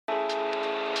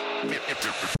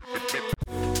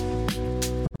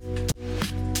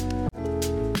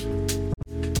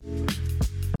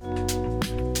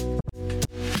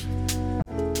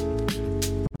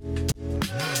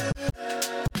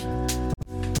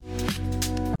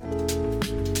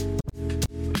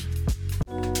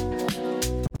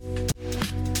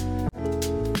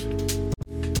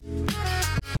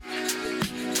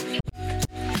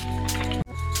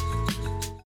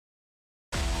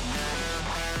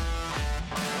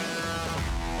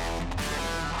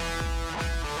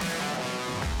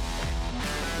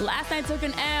Last night took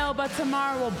an L, but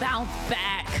tomorrow will bounce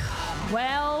back.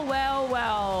 Well.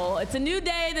 It's a new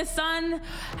day. The sun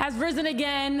has risen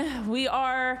again. We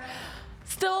are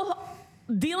still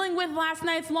dealing with last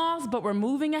night's loss, but we're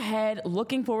moving ahead,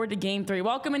 looking forward to Game 3.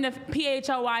 Welcome into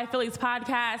PHLY Phillies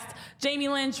podcast. Jamie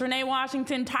Lynch, Renee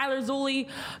Washington, Tyler Zulli,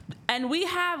 and we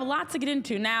have lots to get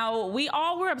into. Now, we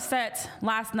all were upset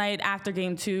last night after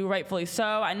Game 2, rightfully so.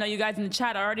 I know you guys in the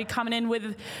chat are already coming in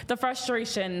with the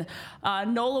frustration.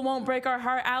 Nola won't break our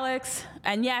heart, Alex.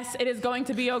 And yes, it is going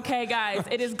to be okay, guys.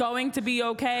 It is going to be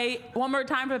okay. One more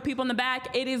time for the people in the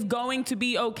back. It is going to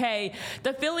be okay.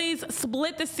 The Phillies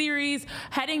split the series,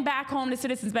 heading back home to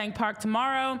Citizens Bank Park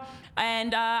tomorrow.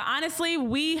 And honestly,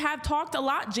 we have talked a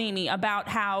lot, Jamie, about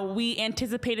how we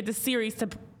anticipated the series to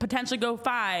potentially go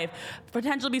 5,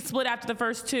 potentially be split after the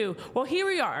first 2. Well, here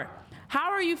we are.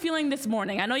 How are you feeling this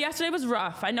morning? I know yesterday was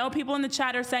rough. I know people in the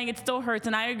chat are saying it still hurts,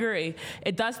 and I agree.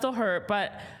 It does still hurt,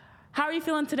 but how are you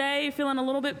feeling today? Feeling a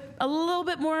little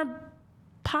bit more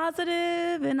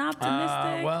positive and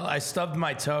optimistic? Well, I stubbed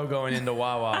my toe going into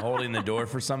Wawa holding the door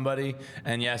for somebody,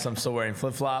 and yes, I'm still wearing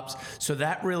flip-flops, so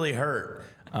that really hurt.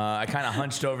 I kind of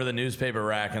hunched over the newspaper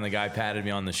rack, and the guy patted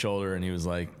me on the shoulder, and he was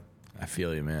like, I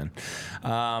feel you, man.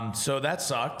 So that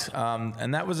sucked,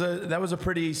 and that was a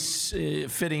pretty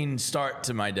fitting start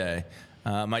to my day.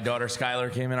 My daughter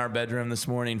Skylar came in our bedroom this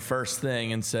morning first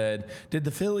thing and said, "Did the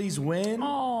Phillies win?"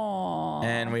 Aww.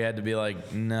 And we had to be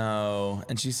like, "No."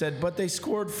 And she said, "But they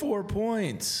scored 4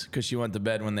 points," because she went to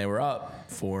bed when they were up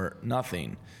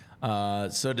 4-0.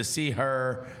 So to see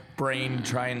her brain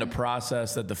trying to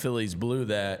process that the Phillies blew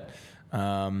that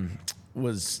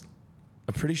was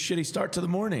a pretty shitty start to the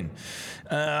morning.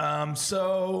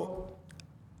 So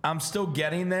I'm still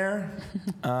getting there.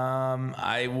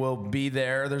 I will be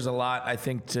there. There's a lot, I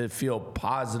think, to feel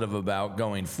positive about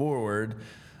going forward.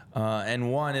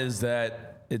 And one is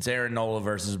that it's Aaron Nola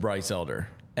versus Bryce Elder.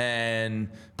 And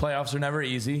playoffs are never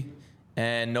easy.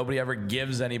 And nobody ever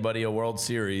gives anybody a World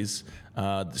Series,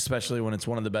 especially when it's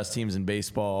one of the best teams in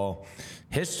baseball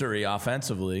history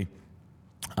offensively.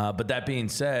 But that being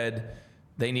said,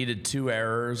 they needed 2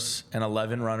 errors and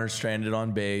 11 runners stranded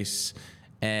on base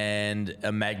and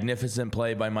a magnificent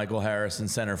play by Michael Harris in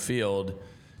center field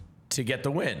to get the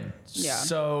win. Yeah.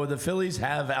 So the Phillies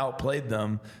have outplayed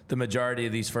them the majority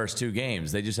of these first 2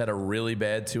 games. They just had a really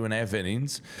bad 2.5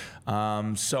 innings.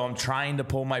 So I'm trying to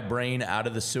pull my brain out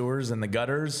of the sewers and the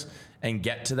gutters and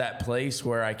get to that place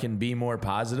where I can be more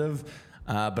positive.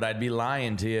 But I'd be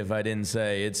lying to you if I didn't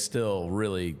say it still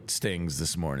really stings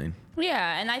this morning.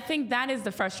 Yeah, and I think that is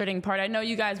the frustrating part. I know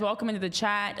you guys, welcome into the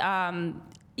chat.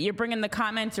 You're bringing the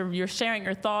comments or you're sharing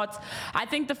your thoughts. I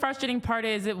think the frustrating part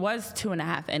is it was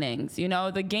 2.5 innings. You know,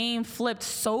 the game flipped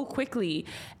so quickly.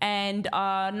 And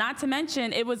not to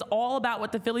mention, it was all about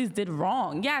what the Phillies did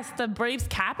wrong. Yes, the Braves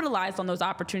capitalized on those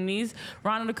opportunities.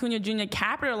 Ronald Acuna Jr.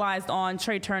 capitalized on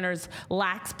Trey Turner's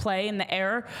lax play and the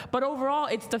error. But overall,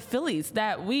 it's the Phillies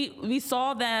that we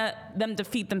saw them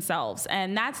defeat themselves.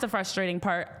 And that's the frustrating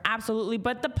part, absolutely.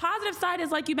 But the positive side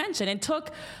is, like you mentioned, it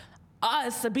took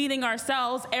us beating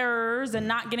ourselves, errors and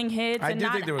not getting hits. I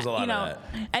think there was a lot of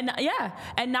that.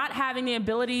 And not having the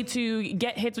ability to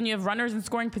get hits when you have runners in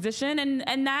scoring position.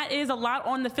 And that is a lot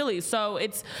on the Phillies. So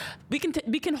we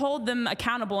can hold them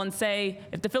accountable and say,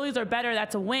 if the Phillies are better,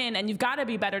 that's a win. And you've got to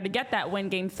be better to get that win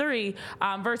Game 3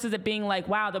 versus it being like,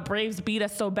 wow, the Braves beat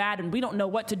us so bad and we don't know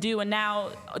what to do. And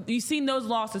now you've seen those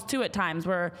losses too at times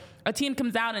where a team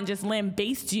comes out and just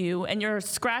lambastes you and you're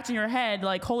scratching your head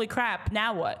like, holy crap,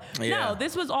 now what? Yeah. No,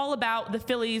 this was all about the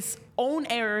Phillies' own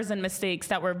errors and mistakes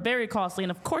that were very costly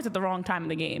and, of course, at the wrong time in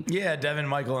the game. Yeah, Devin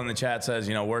Michael in the chat says,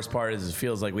 worst part is it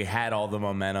feels like we had all the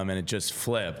momentum and it just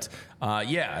flipped.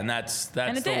 And that's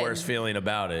the worst feeling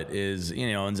about it is,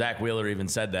 and Zach Wheeler even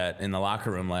said that in the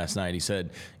locker room last night. He said,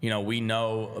 we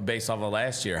know based off of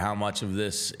last year how much of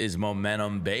this is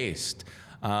momentum based.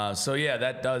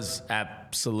 That does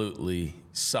absolutely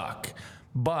suck.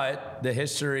 But the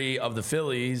history of the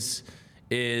Phillies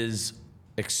is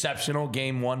exceptional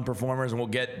Game 1 performers, and we'll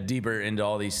get deeper into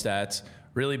all these stats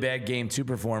really bad game 2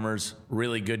 performers,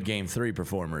 really good game 3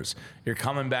 performers. You're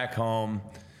coming back home.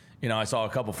 You know, I saw a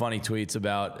couple funny tweets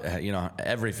about, you know,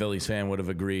 every Phillies fan would have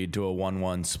agreed to a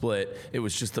 1-1 split. It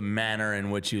was just the manner in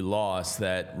which you lost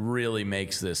that really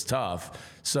makes this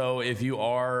tough. So if you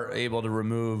are able to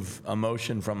remove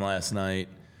emotion from last night,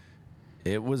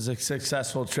 it was a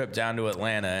successful trip down to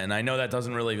Atlanta. And I know that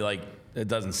doesn't really, it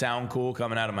doesn't sound cool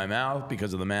coming out of my mouth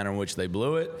because of the manner in which they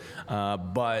blew it.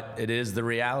 But it is the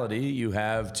reality. You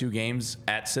have 2 games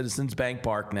at Citizens Bank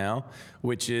Park now,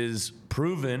 which is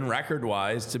proven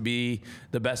record-wise to be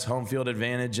the best home field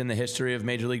advantage in the history of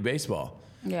Major League Baseball.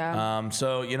 Yeah.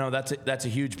 So, you know, that's a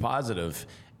huge positive.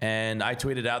 And I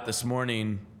tweeted out this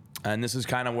morning, and this is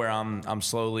kind of where I'm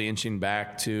slowly inching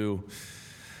back to,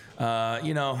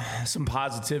 you know, some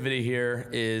positivity here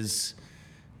is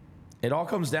it all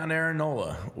comes down to Aaron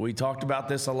Nola. We talked about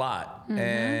this a lot. Mm-hmm.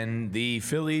 And the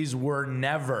Phillies were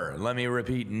never, let me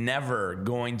repeat, never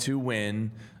going to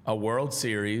win a World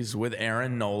Series with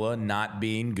Aaron Nola not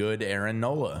being good Aaron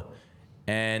Nola.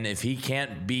 And if he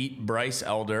can't beat Bryce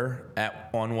Elder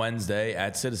on Wednesday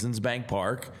at Citizens Bank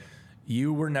Park,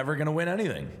 you were never going to win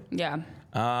anything. Yeah.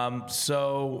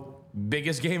 So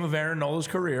biggest game of Aaron Nola's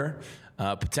career.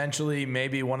 Potentially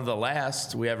maybe one of the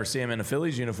last we ever see him in a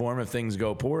Phillies uniform if things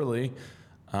go poorly.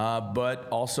 But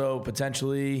also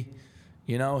potentially,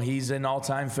 you know, he's an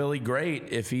all-time Philly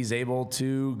great if he's able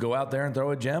to go out there and throw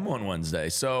a gem on Wednesday.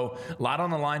 So a lot on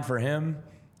the line for him.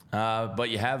 But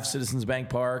you have Citizens Bank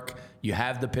Park. You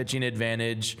have the pitching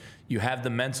advantage. You have the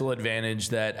mental advantage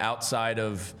that outside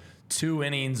of 2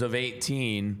 innings of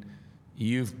 18,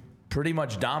 you've pretty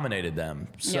much dominated them.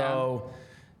 So... Yeah.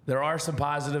 There are some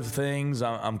positive things.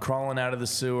 I'm crawling out of the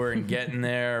sewer and getting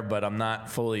there, but I'm not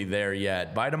fully there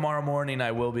yet. By tomorrow morning,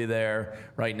 I will be there.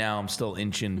 Right now, I'm still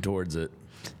inching towards it.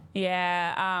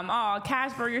 Yeah.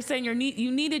 Casper, you're saying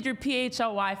you needed your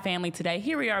PHLY family today.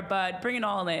 Here we are, bud. Bring it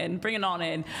all in. Bring it on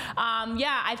in.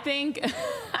 Yeah, I think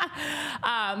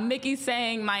Mickey's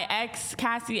saying my ex,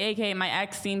 Cassie, a.k.a. my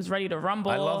ex, seems ready to rumble.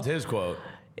 I loved his quote.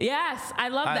 Yes, I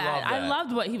love that. I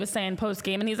loved what he was saying post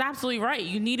game, and he's absolutely right.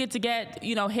 You needed to get,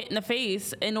 you know, hit in the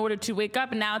face in order to wake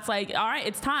up, and now it's like, all right,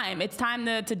 it's time. It's time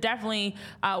to definitely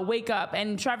wake up.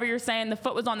 And Trevor, you're saying the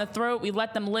foot was on the throat. We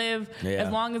let them live. Yeah.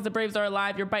 As long as the Braves are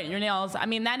alive, you're biting your nails. I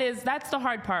mean, that's the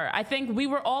hard part. I think we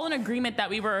were all in agreement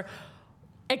that we were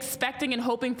expecting and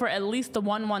hoping for at least the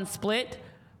 1-1 split.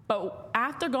 But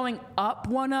after going up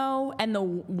 1-0 and the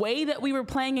way that we were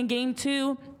playing in game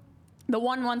 2, the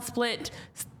 1-1 split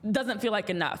doesn't feel like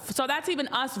enough. So that's even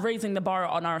us raising the bar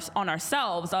on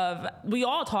ourselves we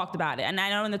all talked about it. And I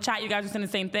know in the chat you guys are saying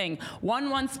the same thing.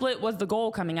 1-1 split was the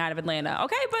goal coming out of Atlanta.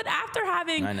 Okay, but after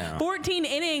having 14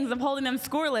 innings of holding them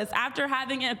scoreless, after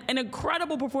having an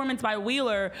incredible performance by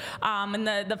Wheeler in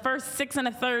the first 6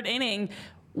 1/3 inning,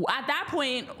 at that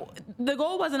point, the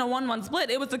goal wasn't a 1-1 split.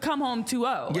 It was to come home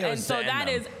 2-0. Yeah, and so that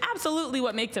is absolutely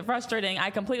what makes it frustrating. I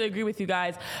completely agree with you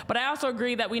guys. But I also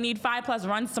agree that we need 5+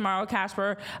 runs tomorrow,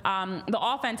 Casper. The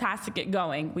offense has to get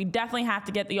going. We definitely have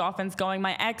to get the offense going.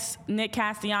 My ex, Nick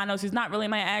Castellanos, who's not really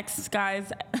my ex,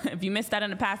 guys. If you missed that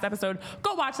in a past episode,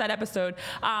 go watch that episode.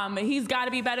 He's got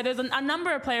to be better. There's a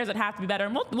number of players that have to be better.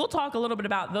 And we'll talk a little bit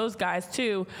about those guys,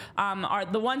 too. Are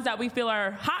the ones that we feel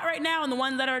are hot right now and the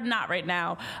ones that are not right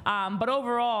now. But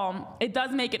overall, it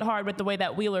does make it hard with the way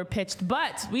that Wheeler pitched.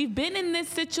 But we've been in this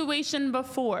situation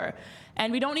before,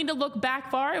 and we don't need to look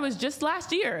back far. It was just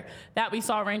last year that we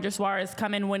saw Ranger Suarez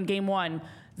come in, win game 1.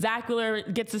 Zach Wheeler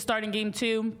gets to start in game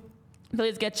 2.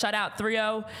 Phillies get shut out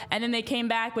 3-0, and then they came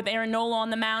back with Aaron Nola on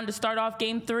the mound to start off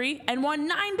game 3 and won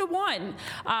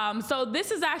 9-1. So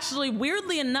this is actually,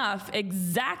 weirdly enough,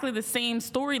 exactly the same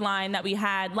storyline that we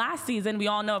had last season. We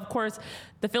all know, of course,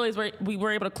 the Phillies we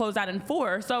were able to close out in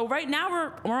 4. So right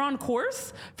now we're on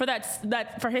course for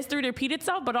that for history to repeat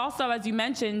itself. But also, as you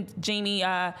mentioned, Jamie,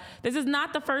 this is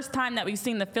not the first time that we've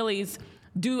seen the Phillies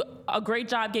do a great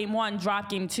job game 1, drop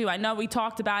game 2. I know we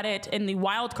talked about it in the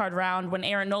wild card round when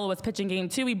Aaron Nola was pitching game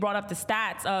 2. We brought up the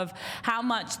stats of how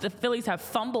much the Phillies have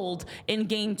fumbled in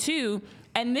game 2.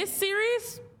 And this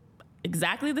series,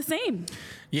 exactly the same.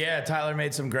 Yeah, Tyler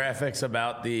made some graphics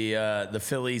about the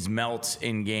Phillies melt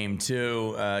in game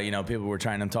 2. People were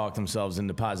trying to talk themselves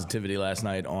into positivity last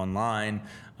night online.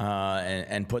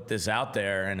 And put this out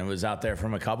there, and it was out there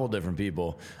from a couple different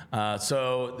people.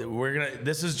 So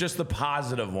this is just the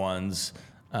positive ones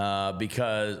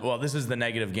because this is the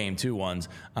negative game 2 ones,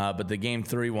 but the game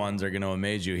 3 ones are going to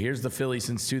amaze you. Here's the Phillies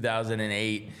since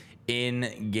 2008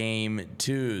 in game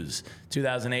 2s.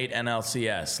 2008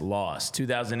 NLCS lost.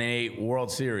 2008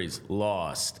 World Series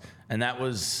lost, and that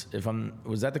was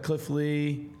was that the Cliff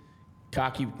Lee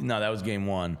No, that was game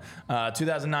 1.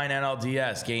 2009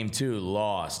 NLDS, game 2,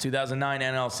 lost. 2009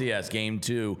 NLCS, game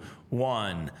 2,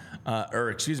 won.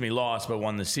 Lost, but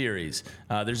won the series.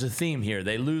 There's a theme here.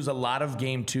 They lose a lot of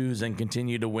game 2s and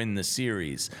continue to win the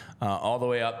series. All the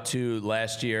way up to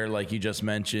last year, like you just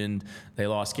mentioned, they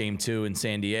lost game 2 in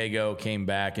San Diego, came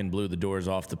back and blew the doors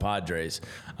off the Padres.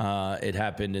 It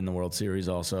happened in the World Series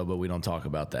also, but we don't talk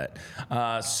about that.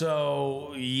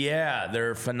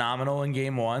 They're phenomenal in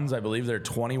game 1s. I believe they're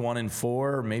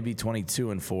 21-4, maybe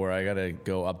 22-4. I got to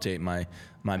go update my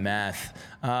math.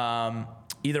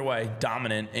 Either way,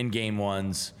 dominant in game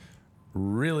 1s,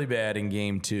 really bad in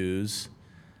game 2s.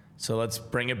 So let's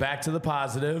bring it back to the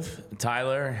positive.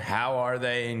 Tyler, how are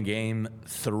they in game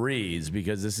 3s?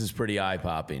 Because this is pretty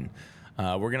eye-popping.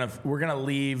 We're gonna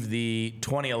leave the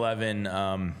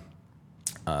 2011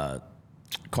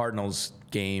 Cardinals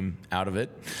game out of it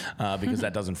because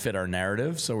that doesn't fit our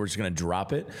narrative. So we're just going to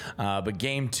drop it. But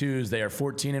game 2s, they are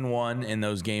 14-1 in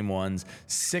those game 1s,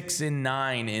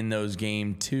 6-9 in those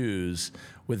game 2s,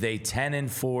 with a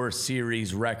 10-4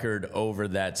 series record over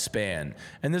that span.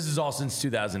 And this is all since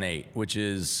 2008, which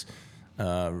is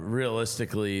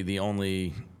realistically the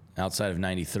only, outside of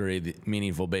 93, the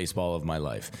meaningful baseball of my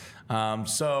life.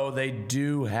 So they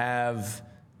do have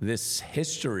this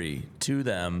history to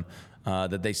them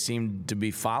that they seem to be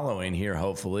following here,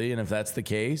 hopefully. And if that's the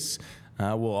case,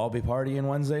 we'll all be partying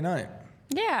Wednesday night.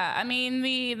 Yeah, I mean,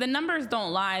 the numbers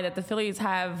don't lie that the Phillies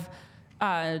have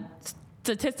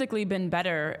statistically been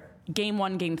better game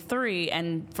 1, game 3,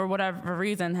 and for whatever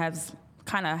reason has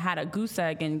kind of had a goose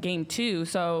egg in game 2.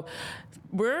 So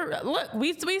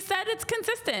we said it's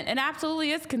consistent. It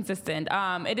absolutely is consistent.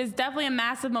 It is definitely a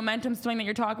massive momentum swing that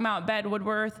you're talking about. Ben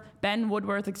Woodworth,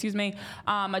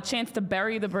 a chance to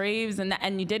bury the Braves,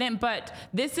 and you didn't. But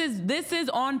this is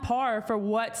on par for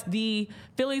what the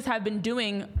Phillies have been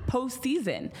doing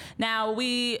postseason. Now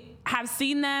we have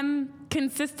seen them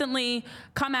consistently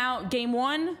come out game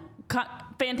 1,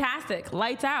 fantastic,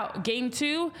 lights out. Game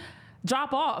 2,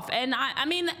 drop off. And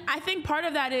I think part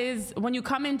of that is when you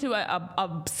come into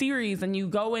a series and you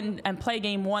go in and play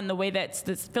game 1 the way that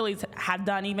the Phillies have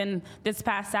done even this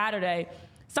past Saturday,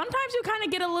 sometimes you kind of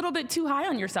get a little bit too high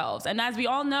on yourselves. And as we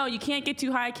all know, you can't get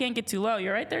too high, can't get too low.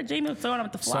 You're right there, Jamie, throwing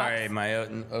up the flops. Sorry, my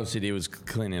OCD was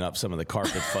cleaning up some of the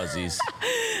carpet fuzzies.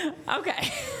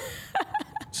 Okay.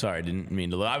 Sorry, didn't mean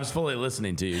to look. I was fully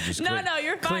listening to you. No,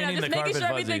 you're fine. I'm just making sure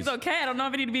everything's okay. I don't know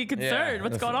if I need to be concerned. Yeah,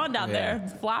 what's going on down there?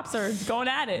 Flops are going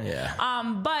at it. Yeah.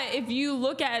 But if you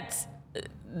look at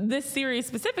this series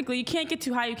specifically, you can't get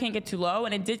too high, you can't get too low.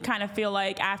 And it did kind of feel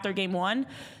like after game 1,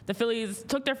 the Phillies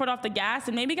took their foot off the gas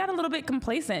and maybe got a little bit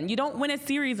complacent. You don't win a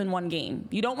series in 1 game.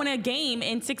 You don't win a game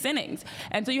in 6 innings.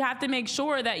 And so you have to make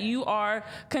sure that you are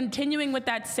continuing with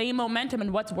that same momentum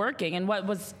and what's working. And what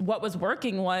was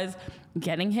working was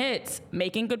getting hits,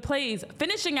 making good plays,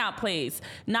 finishing out plays,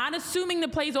 not assuming the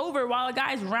play's over while a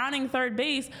guy's rounding third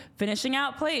base, finishing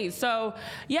out plays. So,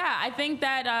 yeah, I think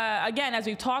that, again, as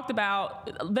we've talked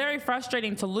about, very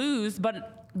frustrating to lose,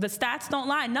 but the stats don't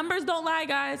lie. Numbers don't lie,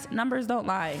 guys. Numbers don't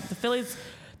lie. The Phillies,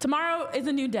 tomorrow is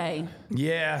a new day.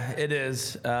 Yeah, it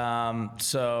is.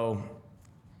 So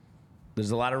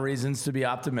there's a lot of reasons to be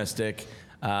optimistic,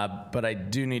 but I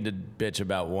do need to bitch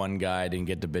about one guy I didn't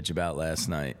get to bitch about last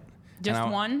night.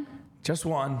 One? Just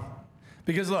one.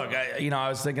 Because look, I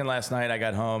was thinking last night I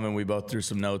got home and we both threw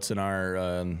some notes in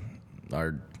our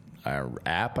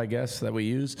app, I guess, that we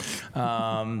use.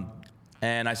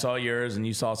 And I saw yours and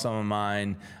you saw some of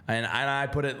mine. And I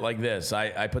put it like this.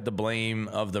 I put the blame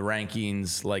of the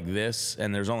rankings like this,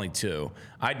 and there's only 2.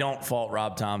 I don't fault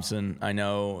Rob Thompson. I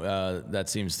know that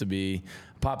seems to be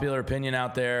popular opinion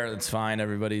out there. It's fine.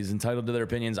 Everybody's entitled to their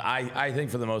opinions. I think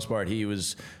for the most part he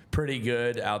was pretty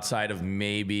good outside of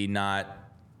maybe not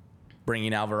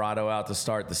bringing Alvarado out to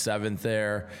start the 7th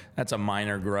there. That's a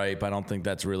minor gripe. I don't think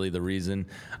that's really the reason.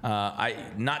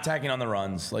 Not tacking on the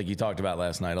runs like you talked about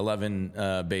last night.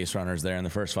 11 base runners there in the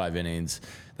first 5 innings.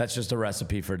 That's just a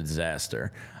recipe for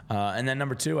disaster. And then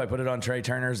number 2, I put it on Trey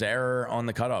Turner's error on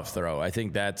the cutoff throw. I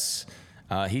think that's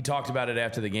he talked about it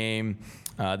after the game.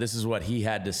 This is what he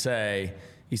had to say.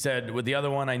 He said, with the other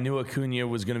one, I knew Acuna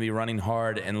was going to be running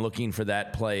hard and looking for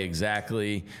that play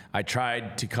exactly. I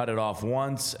tried to cut it off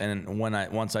once, and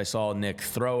once I saw Nick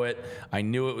throw it, I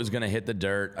knew it was going to hit the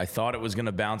dirt. I thought it was going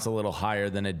to bounce a little higher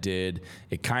than it did.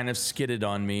 It kind of skidded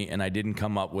on me, and I didn't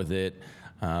come up with it.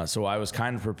 So I was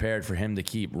kind of prepared for him to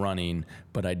keep running,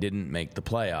 but I didn't make the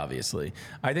play, obviously.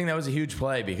 I think that was a huge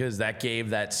play because that gave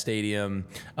that stadium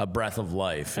a breath of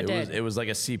life. It was like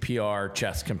a CPR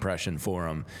chest compression for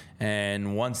him.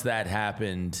 And once that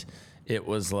happened, it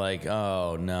was like,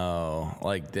 oh no,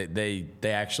 like they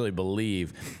actually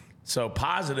believe. So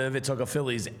positive, it took a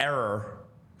Phillies error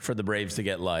for the Braves to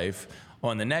get life.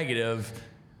 On the negative,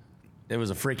 it was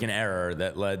a freaking error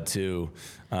that led to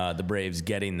the Braves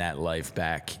getting that life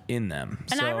back in them.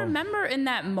 And I remember in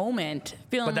that moment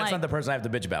feeling like... But that's not the person I have to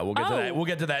bitch about. We'll get to that. We'll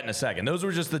get to that in a second. Those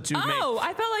were just the two main... Oh,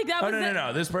 I felt like that was...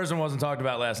 No. This person wasn't talked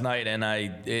about last night, and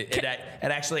it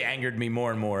actually angered me more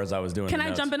and more as I was doing Can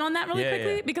I jump in on that really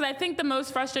quickly? Yeah. Because I think the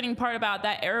most frustrating part about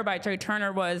that error by Trey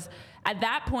Turner was, at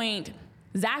that point...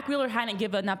 Zach Wheeler hadn't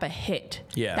given up a hit.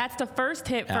 Yeah. That's the first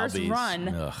hit, first run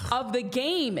of the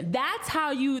game. That's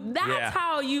how you end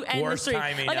the streak.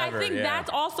 Timing like ever, I think that's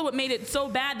also what made it so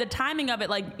bad, the timing of it.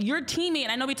 Like your teammate,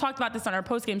 and I know we talked about this on our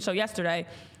postgame show yesterday,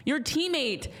 your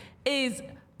teammate is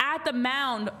at the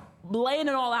mound laying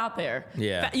it all out there.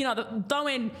 Yeah.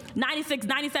 Throwing 96,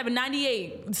 97,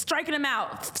 98, striking them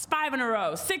out 5 in a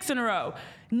row, 6 in a row.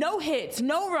 No hits,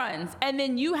 no runs, and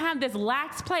then you have this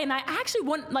lax play. And I actually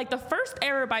want, like, the first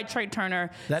error by Trey Turner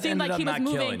seemed like he was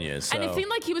moving, you, and it seemed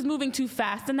like he was moving too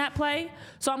fast in that play.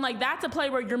 So I'm like, that's a play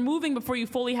where you're moving before you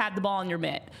fully have the ball in your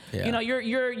mitt. Yeah.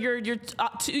 You're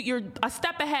a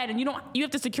step ahead, and you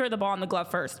have to secure the ball in the glove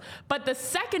first. But the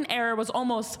second error was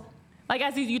almost. Like,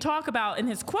 as you talk about in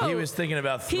his quote, he was thinking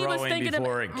about throwing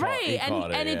before he caught it.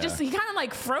 And he kind of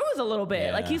like froze a little bit.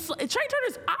 Yeah. Like Trey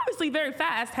Turner's obviously very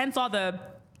fast, hence all the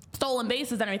stolen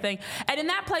bases and everything. And in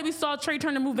that play, we saw Trey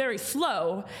Turner move very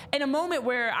slow in a moment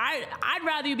where I'd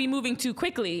rather you be moving too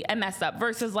quickly and mess up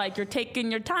versus like you're taking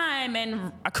your time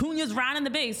and Acuna's rounding the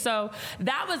base. So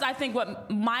that was, I think, what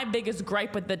my biggest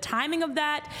gripe with the timing of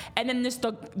that, and then just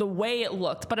the way it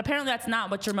looked. But apparently that's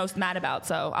not what you're most mad about.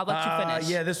 So I'll let you finish.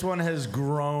 Yeah, this one has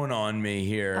grown on me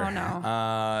here. Oh no.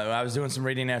 I was doing some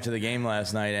reading after the game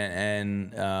last night,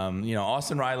 and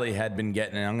Austin Riley had been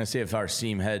getting, and I'm going to see if our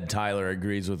seam head Tyler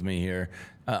agrees with me here.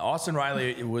 Austin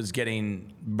Riley was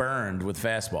getting burned with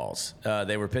fastballs.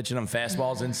 They were pitching him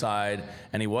fastballs inside,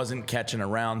 and he wasn't catching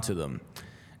around to them.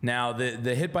 Now,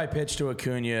 the hit by pitch to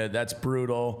Acuna, that's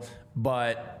brutal,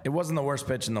 but it wasn't the worst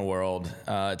pitch in the world.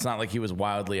 It's not like he was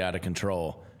wildly out of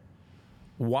control.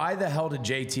 Why the hell did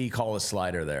JT call a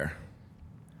slider there?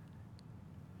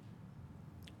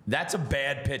 That's a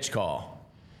bad pitch call.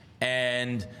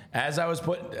 And as I was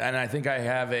and I think I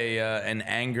have an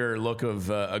anger look of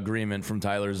agreement from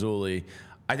Tyler Zulli.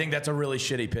 I think that's a really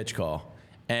shitty pitch call.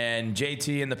 And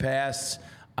JT in the past,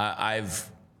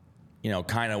 I've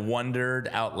kind of wondered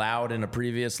out loud in a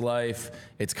previous life.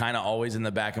 It's kind of always in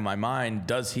the back of my mind.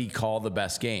 Does he call the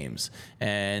best games?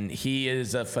 And he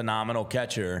is a phenomenal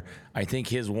catcher. I think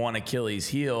his one Achilles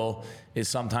heel is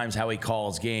sometimes how he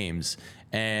calls games.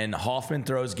 And Hoffman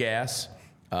throws gas.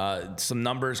 Some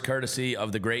numbers courtesy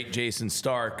of the great Jason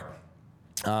Stark.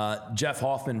 Jeff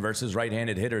Hoffman versus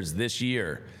right-handed hitters this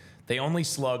year. They only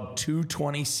slugged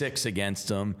 226 against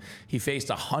him. He faced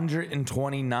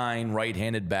 129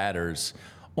 right-handed batters.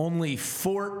 Only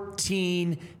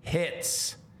 14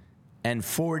 hits and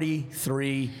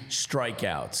 43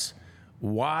 strikeouts.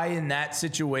 Why in that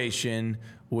situation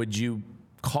would you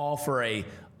call for a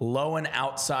low and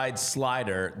outside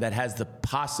slider that has the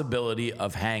possibility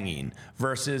of hanging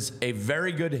versus a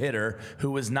very good hitter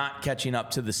who was not catching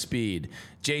up to the speed?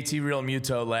 JT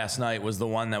Realmuto last night was the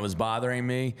one that was bothering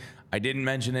me. I didn't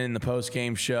mention it in the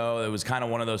post-game show. It was kind of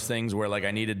one of those things where like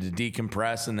I needed to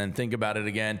decompress and then think about it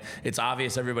again. It's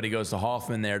obvious everybody goes to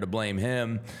Hoffman there to blame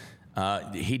him.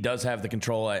 He does have the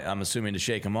control, I'm assuming, to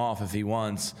shake him off if he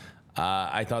wants.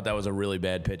 I thought that was a really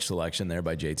bad pitch selection there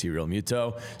by JT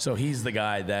Realmuto. So he's the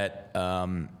guy that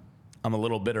I'm a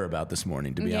little bitter about this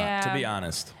morning, to be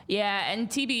honest. Yeah, and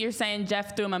TB, you're saying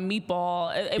Jeff threw him a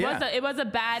meatball. It was a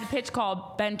bad pitch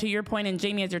call, Ben, to your point, and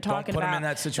Jamie, as you're talking about. Don't put him in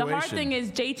that situation. The hard thing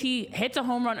is JT hits a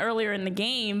home run earlier in the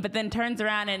game, but then turns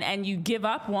around and you give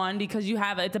up one because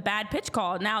it's a bad pitch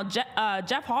call. Now,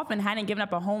 Jeff Hoffman hadn't given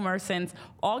up a homer since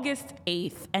August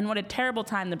 8th, and what a terrible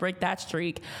time to break that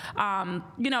streak.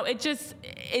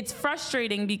 It's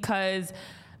frustrating because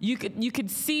you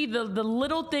could see the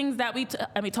little things that we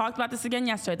talked about this again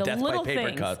yesterday. The little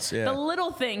things, cuts, the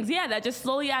little things, that just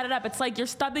slowly added up. It's like you're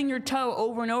stubbing your toe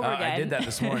over and over again. I did that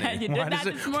this morning.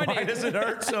 This morning. Why does it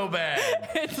hurt so bad?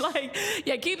 It's like,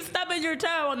 keep stubbing your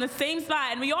toe on the same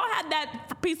spot. And we all had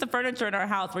that piece of furniture in our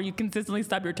house where you consistently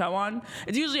stub your toe on.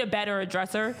 It's usually a bed or a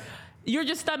dresser. You're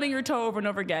just stubbing your toe over and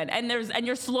over again, and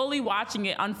you're slowly watching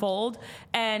it unfold,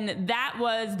 and that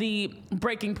was the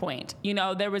breaking point.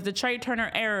 There was the Trey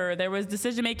Turner error, there was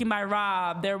decision making by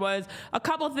Rob, there was a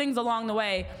couple of things along the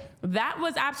way, That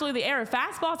was absolutely the error.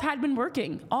 Fastballs had been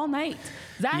working all night.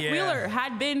 Zach Wheeler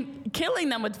had been killing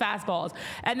them with fastballs.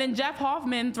 And then Jeff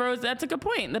Hoffman throws, that's a good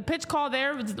point. The pitch call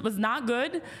there was not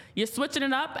good. You're switching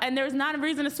it up, and there's not a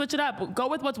reason to switch it up. Go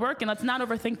with what's working. Let's not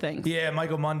overthink things. Yeah,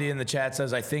 Michael Mundy in the chat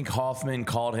says, I think Hoffman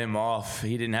called him off.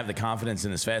 He didn't have the confidence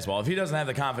in his fastball. If he doesn't have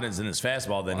the confidence in his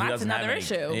fastball, then he doesn't have any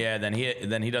issue. Yeah, then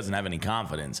he doesn't have any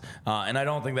confidence. And I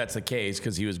don't think that's the case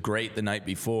because he was great the night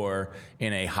before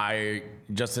in a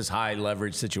just as high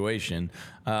leverage situation.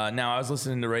 Now, I was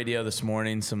listening to radio this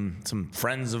morning, some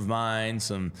friends of mine,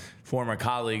 some former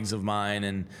colleagues of mine,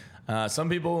 and some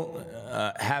people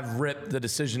have ripped the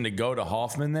decision to go to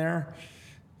Hoffman there.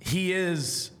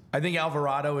 I think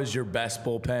Alvarado is your best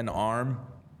bullpen arm.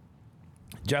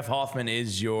 Jeff Hoffman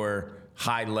is your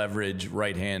high leverage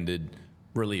right-handed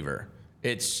reliever.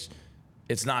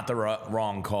 It's not the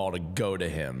wrong call to go to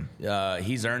him.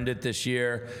 He's earned it this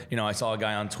year. I saw a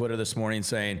guy on Twitter this morning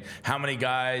saying, how many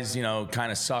guys,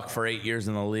 kind of suck for 8 years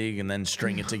in the league and then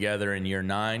string it together in year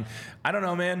 9? I don't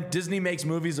know, man. Disney makes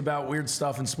movies about weird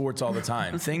stuff in sports all the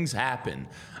time. Things happen.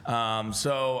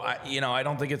 I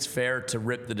don't think it's fair to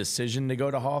rip the decision to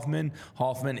go to Hoffman.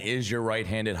 Hoffman is your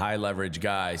right-handed high leverage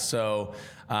guy. So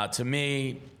to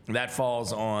me, that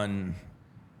falls on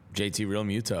JT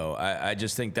Realmuto. I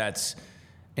just think that's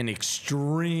an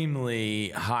extremely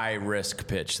high-risk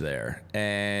pitch there,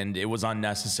 and it was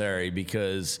unnecessary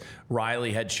because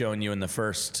Riley had shown you in the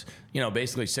first,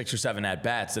 basically 6 or 7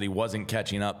 at-bats that he wasn't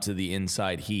catching up to the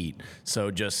inside heat,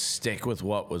 so just stick with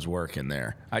what was working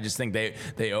there. I just think they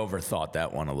overthought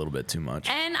that one a little bit too much.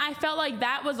 And I felt like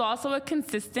that was also a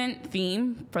consistent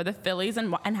theme for the Phillies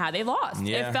and how they lost.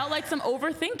 Yeah. It felt like some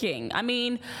overthinking. I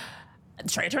mean,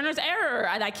 Trey Turner's error,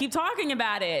 and I keep talking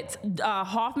about it.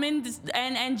 Hoffman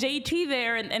and JT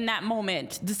there in that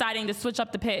moment, deciding to switch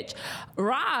up the pitch.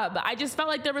 Rob, I just felt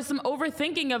like there was some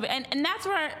overthinking of it, and that's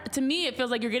where, to me, it feels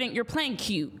like you're playing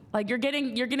cute. Like you're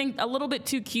getting a little bit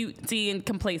too cutesy and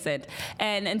complacent,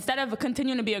 and instead of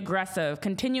continuing to be aggressive,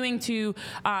 continuing to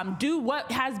do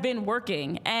what has been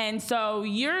working, and so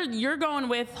you're going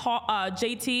with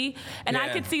JT, and I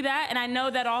could see that, and I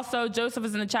know that also Joseph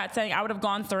is in the chat saying I would have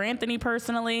gone Sir Anthony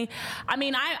personally. I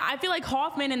mean, I feel like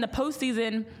Hoffman in the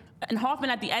postseason, and Hoffman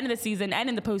at the end of the season and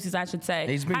in the postseason, I should say,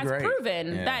 has great.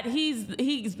 Proven that he's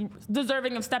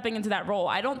deserving of stepping into that role.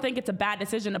 I don't think it's a bad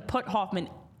decision to put Hoffman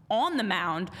on the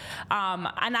mound,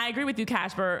 and I agree with you,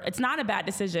 Casper. It's not a bad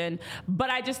decision, but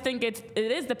I just think it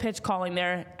is the pitch calling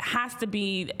there has to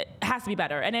be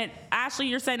better. And Ashley,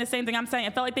 you're saying the same thing I'm saying. I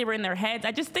felt like they were in their heads.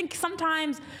 I just think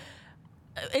sometimes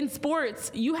in sports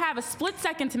you have a split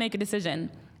second to make a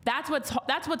decision. That's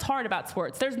what's hard about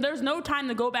sports. There's no time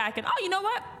to go back and, you know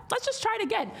what? Let's just try it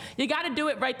again. You got to do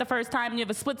it right the first time, and you have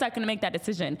a split second to make that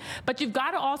decision. But you've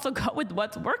got to also go with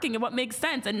what's working and what makes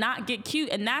sense and not get cute.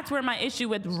 And that's where my issue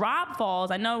with Rob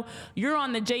falls. I know you're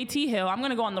on the JT hill. I'm going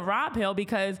to go on the Rob hill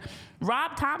because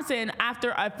Rob Thompson,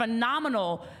 after a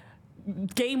phenomenal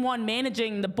game 1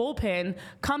 managing the bullpen,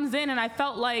 comes in and I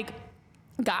felt like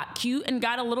got cute and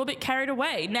got a little bit carried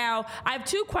away. Now, I have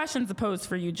 2 questions to pose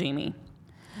for you, Jamie.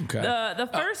 Okay. The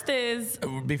first is...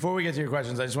 Before we get to your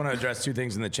questions, I just want to address 2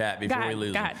 things in the chat before we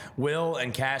lose them. Will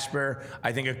and Casper,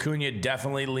 I think Acuna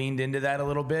definitely leaned into that a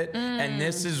little bit. And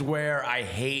this is where I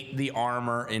hate the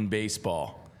armor in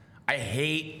baseball. I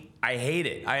hate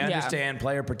it. I understand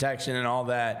player protection and all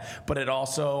that, but it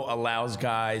also allows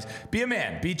guys, be a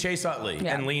man, be Chase Utley,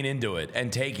 and lean into it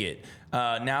and take it.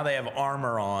 Now they have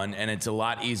armor on, and it's a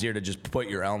lot easier to just put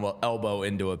your elbow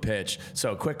into a pitch.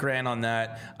 So quick rant on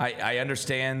that. I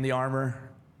understand the armor.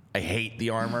 I hate the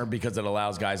armor because it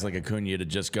allows guys like Acuna to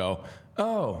just go,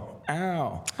 oh,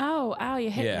 ow. Oh, ow, you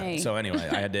hit me. So anyway,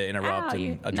 I had to interrupt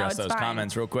and address those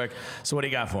comments real quick. So what do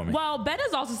you got for me? Well, Ben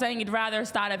is also saying he'd rather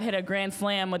Stott have hit a grand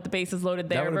slam with the bases loaded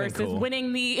there versus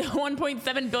winning the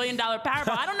 $1.7 billion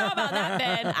Powerball. I don't know about that,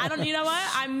 Ben. You know what?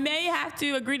 I may have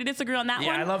to agree to disagree on that one.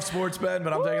 Yeah, I love sports, Ben,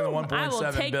 but I'm taking the $1.7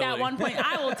 billion.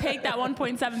 I will take that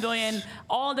 $1.7 billion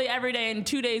all day, every day, and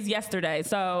 2 days yesterday.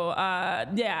 So,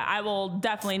 I will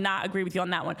definitely not agree with you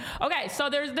on that one. Okay, so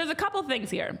there's a couple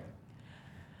things here.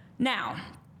 Now,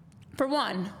 for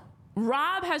one,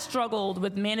 Rob has struggled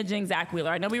with managing Zach Wheeler.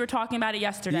 I know we were talking about it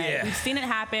yesterday. Yeah. We've seen it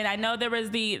happen. I know there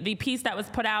was the piece that was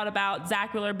put out about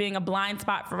Zach Wheeler being a blind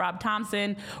spot for Rob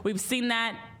Thompson. We've seen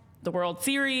that the World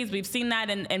Series. We've seen that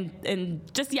in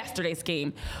just yesterday's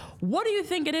game. What do you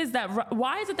think it is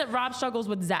why is it that Rob struggles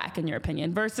with Zach, in your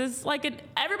opinion, versus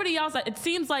everybody else? It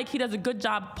seems like he does a good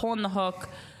job pulling the hook,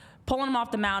 pulling him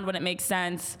off the mound when it makes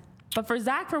sense. But for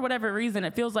Zach, for whatever reason,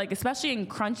 it feels like, especially in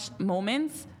crunch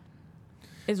moments,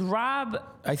 Is Rob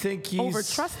I think he's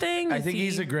over-trusting? I think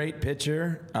he's a great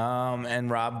pitcher,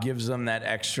 and Rob gives them that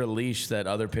extra leash that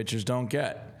other pitchers don't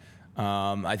get.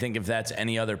 I think if that's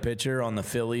any other pitcher on the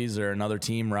Phillies or another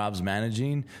team Rob's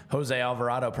managing, Jose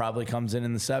Alvarado probably comes in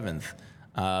the 7th.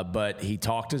 But he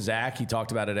talked to Zach. He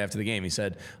talked about it after the game. He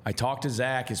said, I talked to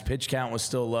Zach. His pitch count was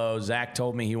still low. Zach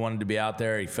told me he wanted to be out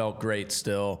there. He felt great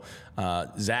still.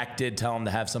 Zach did tell him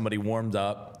to have somebody warmed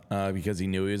up because he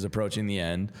knew he was approaching the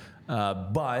end.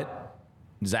 But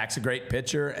Zach's a great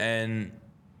pitcher, and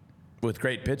with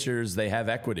great pitchers, they have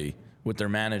equity with their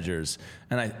managers.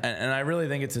 And I really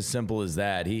think it's as simple as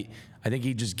that. I think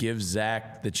he just gives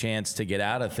Zach the chance to get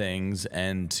out of things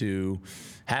and to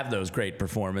have those great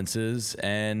performances.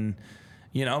 And,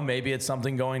 you know, maybe it's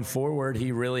something going forward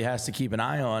he really has to keep an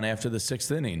eye on after the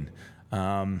 6th inning.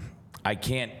 I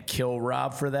can't kill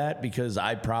Rob for that because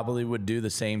I probably would do the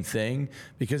same thing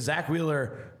because Zach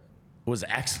Wheeler was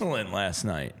excellent last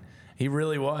night. He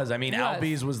really was. I mean,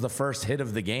 Albies was the first hit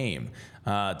of the game.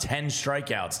 10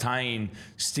 strikeouts, tying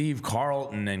Steve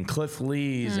Carlton and Cliff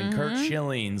Lees and Kurt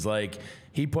Schillings. Like,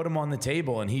 he put him on the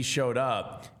table, and he showed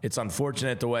up. It's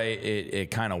unfortunate the way it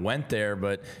kind of went there,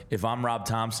 but if I'm Rob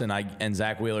Thompson and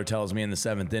Zach Wheeler tells me in the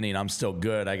 7th inning I'm still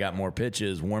good, I got more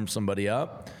pitches, warm somebody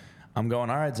up, I'm going,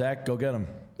 all right, Zach, go get him.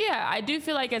 Yeah, I do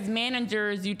feel like as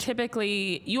managers, you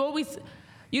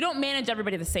don't manage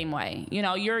everybody the same way. You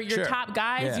know, your top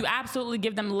guys, you absolutely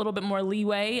give them a little bit more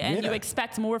leeway, and you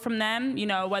expect more from them, you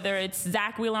know, whether it's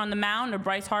Zach Wheeler on the mound or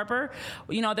Bryce Harper.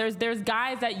 You know, there's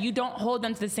guys that you don't hold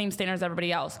them to the same standard as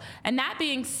everybody else. And that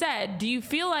being said, do you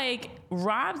feel like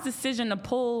Rob's decision to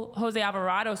pull Jose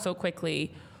Alvarado so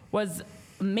quickly was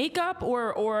makeup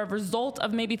or a result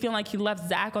of maybe feeling like he left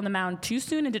Zach on the mound too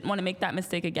soon and didn't want to make that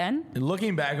mistake again?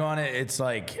 Looking back on it, it's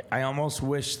like I almost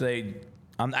wish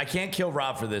I can't kill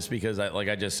Rob for this because, like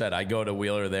I just said, I go to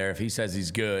Wheeler there. If he says he's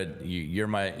good, you're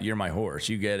my horse.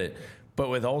 You get it. But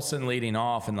with Olsen leading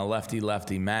off in the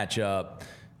lefty-lefty matchup,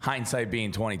 hindsight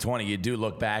being 20/20, you do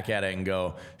look back at it and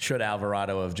go, should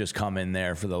Alvarado have just come in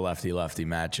there for the lefty-lefty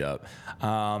matchup?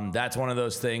 That's one of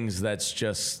those things that's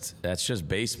just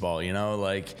baseball, you know?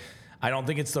 Like, I don't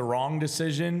think it's the wrong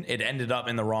decision. It ended up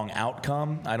in the wrong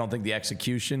outcome. I don't think the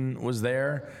execution was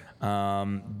there.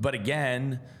 But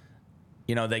again,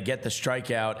 you know, they get the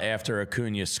strikeout after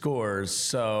Acuna scores.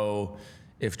 So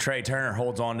if Trey Turner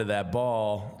holds on to that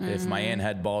ball, if my aunt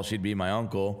had balls, she'd be my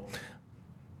uncle.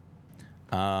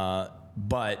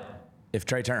 But if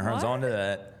Trey Turner holds on to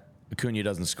that, Acuna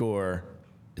doesn't score,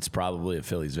 it's probably a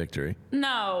Phillies victory.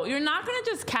 No, you're not going to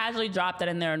just casually drop that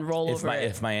in there and roll over it.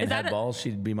 If my aunt had balls,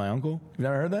 she'd be my uncle. You've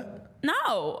never heard that?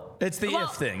 No. It's the if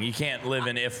thing. You can't live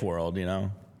in if world, you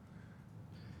know?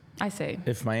 I see.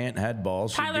 If my aunt had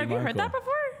balls, she'd be my uncle. Tyler, have you heard that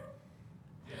before?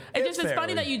 It's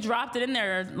funny that you dropped it in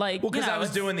there, like. Well, because I was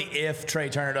doing the if Trey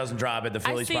Turner doesn't drop it, the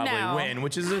Phillies probably win,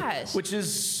 which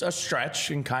is a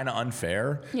stretch and kind of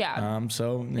unfair. Yeah.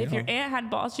 So if your aunt had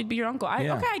balls, she'd be your uncle. Okay,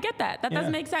 I get that. That does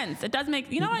make sense. It does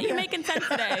make. You know what? You're making sense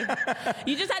today.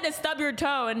 You just had to stub your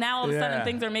toe, and now all of a sudden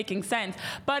things are making sense.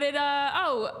 But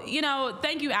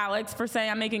thank you, Alex, for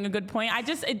saying I'm making a good point.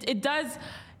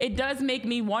 It does make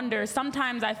me wonder.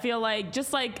 Sometimes I feel like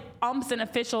just like umps and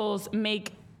officials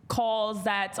make calls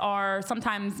that are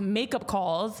sometimes makeup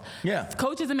calls. Yeah.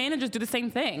 Coaches and managers do the same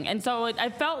thing. And so I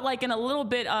felt like in a little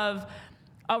bit of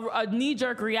a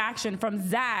knee-jerk reaction from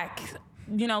Zach,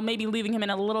 you know, maybe leaving him in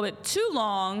a little bit too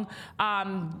long,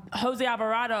 Jose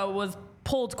Alvarado was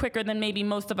pulled quicker than maybe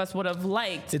most of us would have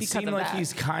liked. It seemed like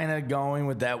he's kind of going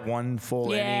with that one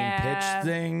full inning pitch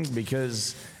thing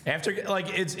because after,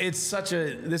 like, this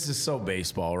is so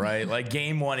baseball, right? Like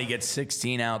game one, he gets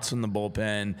 16 outs from the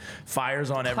bullpen, fires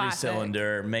on every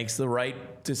cylinder, makes the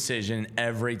right decision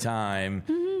every time.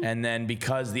 Mm-hmm. And then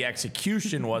because the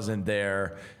execution wasn't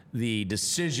there, the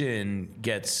decision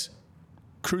gets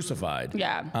crucified.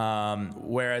 Yeah.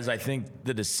 Whereas I think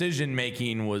the decision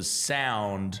making was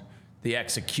sound. The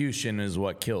execution is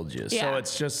what killed you. Yeah. So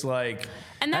it's just like,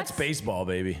 and that's baseball,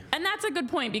 baby. And that's a good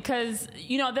point because,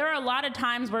 you know, there are a lot of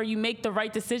times where you make the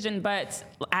right decision, but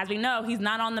as we know, he's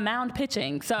not on the mound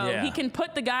pitching. So he can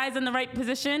put the guys in the right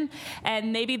position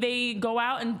and maybe they go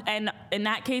out and in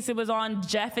that case, it was on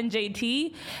Jeff and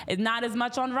JT. It's not as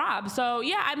much on Rob. So,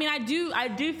 yeah, I mean, I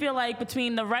do feel like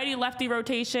between the righty-lefty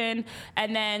rotation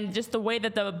and then just the way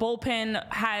that the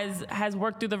bullpen has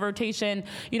worked through the rotation,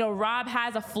 you know, Rob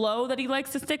has a flow that he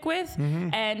likes to stick with.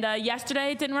 Mm-hmm. And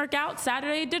yesterday it didn't work out.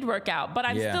 Saturday it did work out. But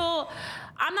I'm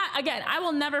I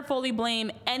will never fully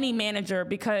blame any manager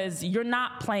because you're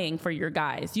not playing for your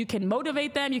guys. You can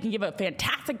motivate them. You can give a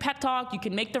fantastic pep talk. You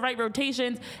can make the right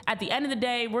rotations. At the end of the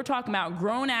day, we're talking about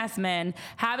grown-ass men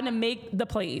having to make the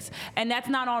plays. And that's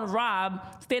not on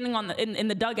Rob standing in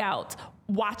the dugout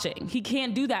watching. He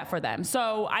can't do that for them.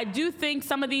 So I do think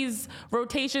some of these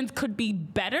rotations could be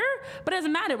better, but it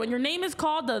doesn't matter. When your name is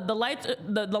called, the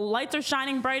lights are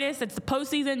shining brightest. It's the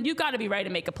postseason. You got to be ready to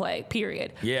make a play.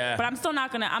 Period. Yeah. But I'm still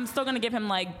gonna give him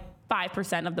like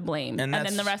 5% of the blame, and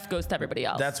then the rest goes to everybody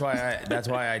else. That's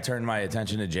why I turned my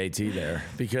attention to JT there,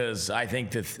 because I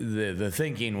think the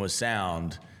thinking was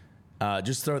sound.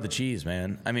 Just throw the cheese,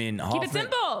 man. I mean, keep it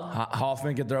simple.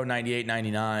 Hoffman could throw 98,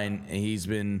 99. He's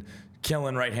been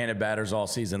killing right-handed batters all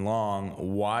season long.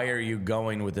 Why are you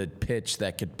going with a pitch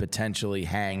that could potentially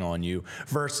hang on you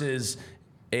versus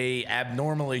a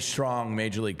abnormally strong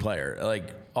major league player?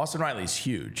 Like, Austin Riley's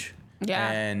huge.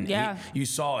 Yeah. And you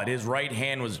saw it. His right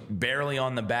hand was barely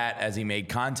on the bat as he made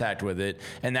contact with it,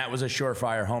 and that was a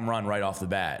surefire home run right off the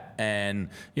bat. And,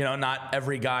 not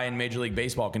every guy in Major League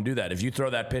Baseball can do that. If you throw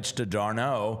that pitch to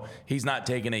d'Arnaud, he's not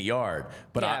taking it yard.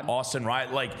 But Austin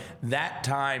Riley, like that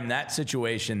time, that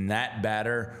situation, that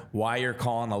batter, why you're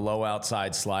calling a low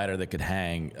outside slider that could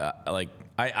hang,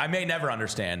 I may never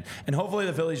understand. And hopefully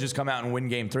the Phillies just come out and win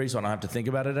Game 3 so I don't have to think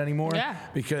about it anymore. Yeah.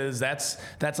 Because that's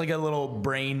like a little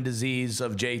brain disease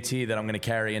of JT that I'm going to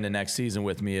carry into next season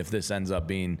with me if this ends up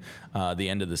being the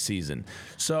end of the season.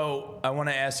 So I want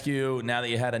to ask you, now that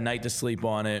you had a night to sleep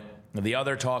on it, the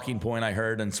other talking point I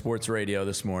heard on sports radio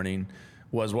this morning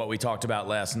was what we talked about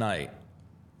last night,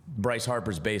 Bryce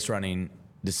Harper's base running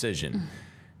decision.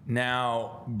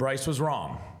 Now, Bryce was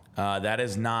wrong. That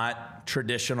is not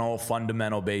traditional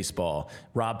fundamental baseball.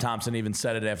 Rob Thompson even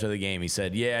said it after the game. He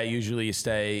said, usually you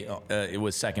stay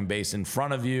with second base in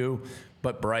front of you,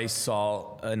 but Bryce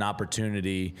saw an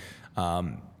opportunity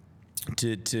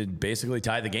to basically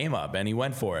tie the game up, and he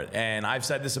went for it. And I've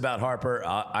said this about Harper.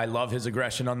 I love his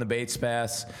aggression on the base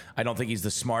pass. I don't think he's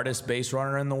the smartest base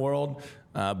runner in the world,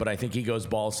 but I think he goes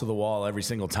balls to the wall every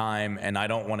single time, and I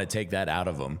don't want to take that out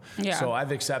of him. Yeah. So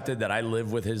I've accepted that I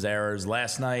live with his errors.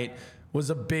 Last night was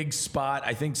a big spot.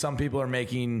 I think some people are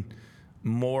making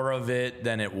more of it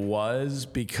than it was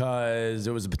because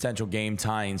it was a potential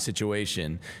game-tying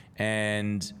situation.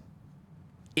 And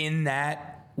in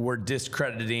that, we're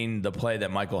discrediting the play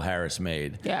that Michael Harris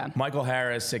made. Yeah. Michael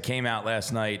Harris, it came out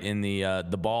last night in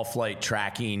the ball flight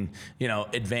tracking,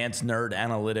 advanced nerd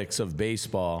analytics of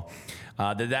baseball,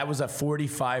 that was a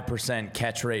 45%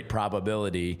 catch rate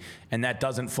probability, and that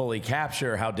doesn't fully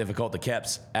capture how difficult the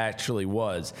catch actually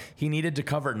was. He needed to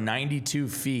cover 92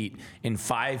 feet in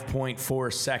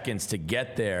 5.4 seconds to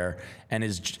get there, and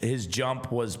his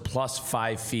jump was plus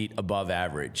 5 feet above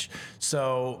average.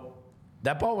 So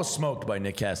that ball was smoked by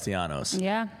Nick Castellanos.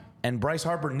 Yeah. And Bryce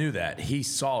Harper knew that. He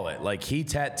saw it. Like, he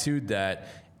tattooed that.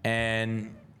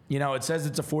 And, it says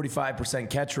it's a 45%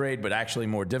 catch rate, but actually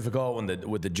more difficult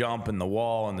with the jump and the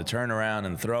wall and the turnaround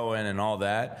and throw in and all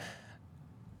that.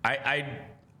 I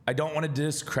don't want to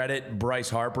discredit Bryce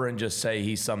Harper and just say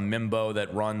he's some mimbo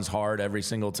that runs hard every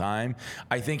single time.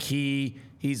 I think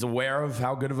he's aware of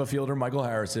how good of a fielder Michael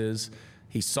Harris is.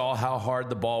 He saw how hard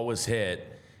the ball was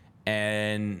hit,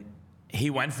 and he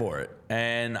went for it.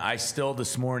 And I still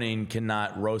this morning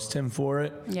cannot roast him for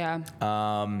it. Yeah.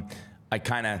 I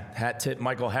kind of hat tip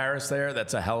Michael Harris there.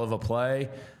 That's a hell of a play.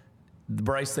 The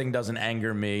Bryce thing doesn't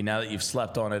anger me now that you've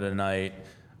slept on it a night.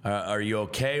 Are you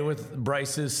okay with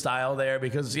Bryce's style there?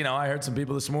 Because, I heard some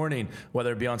people this morning,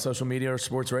 whether it be on social media or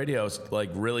sports radio,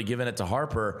 like really giving it to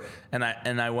Harper. And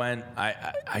I went,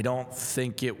 I don't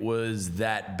think it was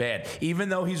that bad. Even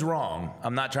though he's wrong,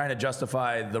 I'm not trying to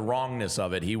justify the wrongness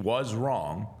of it. He was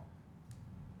wrong,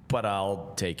 but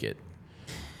I'll take it.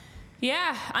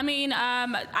 Yeah, I mean,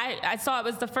 I saw it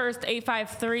was the first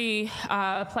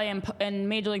 8-5-3 play in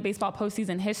Major League Baseball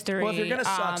postseason history. Well, if you're going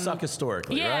to suck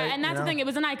historically, yeah, right? And that's the thing. It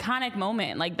was an iconic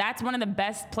moment. Like, that's one of the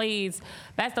best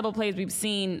double plays we've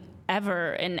seen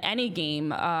ever in any game,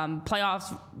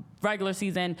 playoffs, regular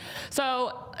season.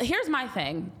 So here's my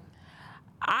thing.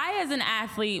 I, as an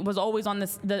athlete, was always on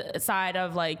the side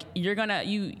of, like, you're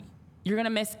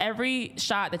gonna miss every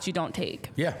shot that you don't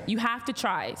take. Yeah. You have to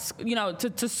try.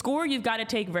 To score, you've got to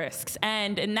take risks.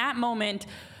 And in that moment,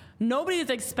 nobody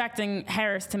is expecting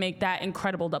Harris to make that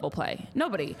incredible double play.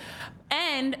 Nobody.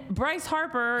 And Bryce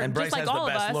Harper, just like all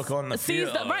of us, look on the sees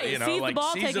field, sees the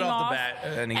ball taking off, the bat,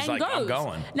 and he's like, goes. I'm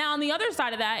going. Now, on the other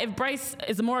side of that, if Bryce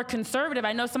is more conservative,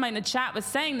 I know somebody in the chat was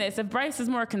saying this, if Bryce is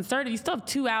more conservative, you still have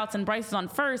 2 outs and Bryce is on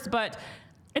first, but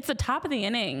It's the top of the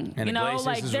inning. And Iglesias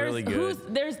like is there's really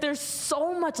good. there's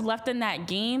so much left in that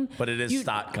game. But it is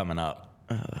Stott coming up.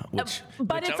 It's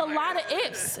a lot of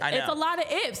ifs. I know. It's a lot of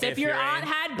ifs. If your aunt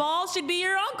had balls, she'd be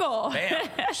your uncle.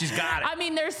 Bam, she's got it. I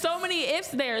mean, there's so many ifs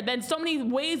there. Then so many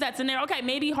ways that's in there. Okay,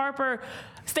 maybe Harper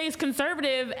stays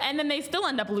conservative, and then they still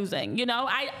end up losing.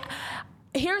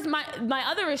 Here's my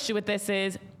other issue with this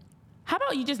is, how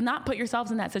about you just not put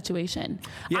yourselves in that situation?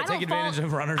 Yeah, take advantage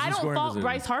of runners in scoring position. I don't fault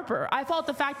Bryce Harper. I fault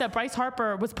the fact that Bryce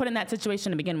Harper was put in that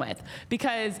situation to begin with,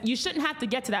 because you shouldn't have to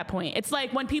get to that point. It's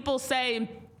like when people say,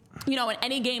 in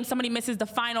any game, somebody misses the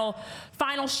final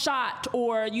shot,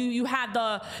 or you have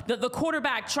the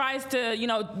quarterback tries to,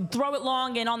 throw it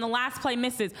long and on the last play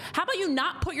misses. How about you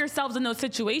not put yourselves in those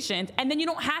situations, and then you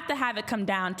don't have to have it come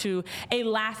down to a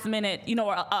last minute,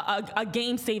 or a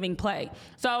game-saving play.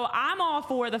 So I'm all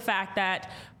for the fact that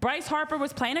Bryce Harper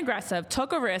was playing aggressive,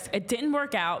 took a risk, it didn't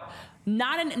work out.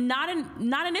 Not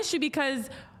an issue, because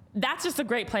that's just a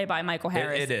great play by Michael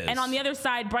Harris. It is. And on the other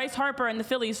side, Bryce Harper and the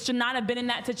Phillies should not have been in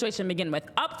that situation to begin with.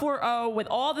 Up 4-0 with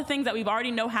all the things that we've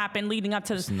already know happened leading up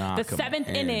to the 7th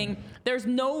inning. There's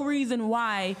no reason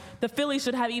why the Phillies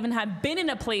should have been in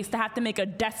a place to have to make a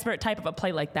desperate type of a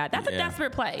play like that. That's a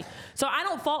desperate play. So I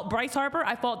don't fault Bryce Harper.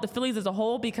 I fault the Phillies as a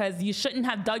whole, because you shouldn't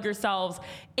have dug yourselves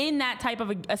in that type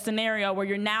of a scenario where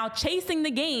you're now chasing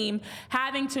the game,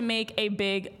 having to make a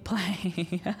big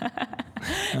play.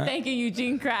 Thank you,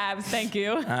 Eugene Krabs. Thank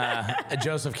you.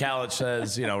 Joseph Kalich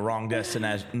says, wrong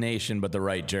destination, but the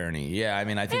right journey. Yeah, I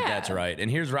mean, I think that's right.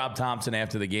 And here's Rob Thompson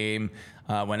after the game.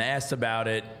 When asked about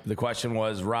it, the question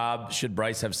was, Rob, should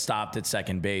Bryce have stopped at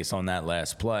second base on that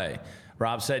last play?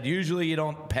 Rob said, usually you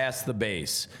don't pass the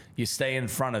base. You stay in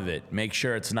front of it, make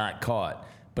sure it's not caught.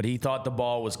 But he thought the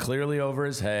ball was clearly over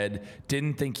his head,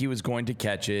 didn't think he was going to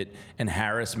catch it, and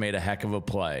Harris made a heck of a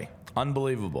play.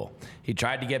 Unbelievable. He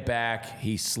tried to get back,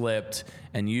 he slipped,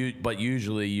 but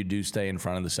usually you do stay in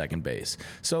front of the second base.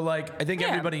 So, I think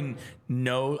everybody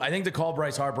knows. I think to call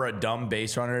Bryce Harper a dumb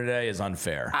base runner today is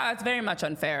unfair. It's very much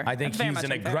unfair. I think he's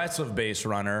an aggressive base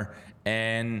runner,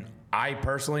 and I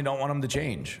personally don't want him to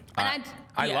change.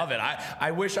 I love it.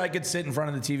 I wish I could sit in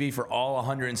front of the TV for all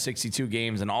 162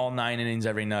 games and all 9 innings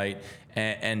every night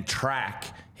and track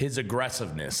his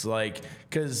aggressiveness.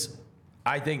 Because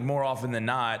I think more often than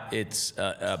not, it's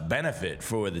a benefit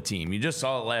for the team. You just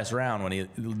saw it last round when he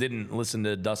didn't listen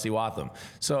to Dusty Watham.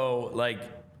 So,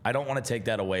 I don't want to take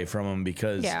that away from him,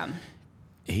 because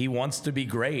he wants to be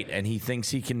great, and he thinks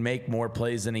he can make more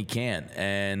plays than he can.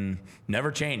 And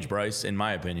never change, Bryce, in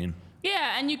my opinion.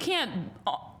 Yeah, and you can't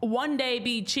one day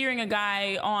be cheering a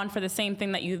guy on for the same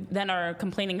thing that you then are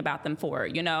complaining about them for.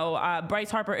 Bryce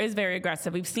Harper is very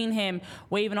aggressive. We've seen him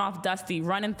waving off Dusty,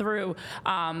 running through,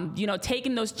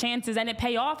 taking those chances, and it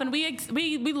pay off, and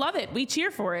we love it. We cheer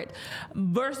for it.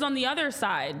 Versus on the other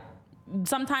side,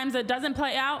 sometimes it doesn't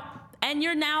play out, and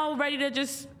you're now ready to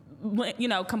just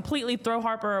completely throw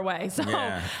Harper away. So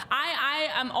I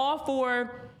am all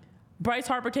for Bryce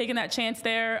Harper taking that chance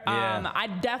there. I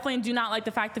definitely do not like the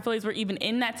fact the Phillies were even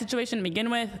in that situation to begin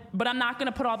with, but I'm not going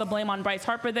to put all the blame on Bryce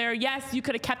Harper there. Yes, you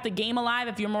could have kept the game alive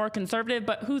if you're more conservative,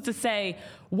 but who's to say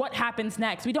what happens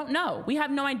next? We don't know. We have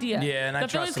no idea. Yeah, and the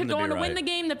Phillies could go on to win the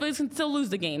game. The Phillies can still lose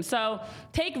the game. So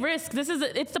take risks.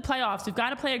 It's the playoffs. We've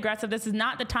got to play aggressive. This is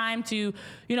not the time to,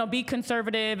 be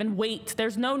conservative and wait.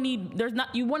 There's no need.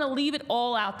 You want to leave it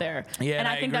all out there. Yeah, and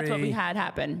I think that's what we had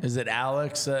happen. Is it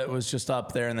Alex that was just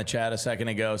up there in the chat a second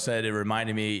ago said it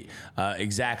reminded me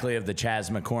exactly of the Chas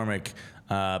McCormick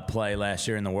play last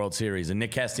year in the World Series, and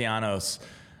Nick Castellanos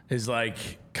is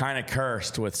kind of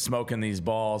cursed with smoking these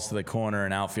balls to the corner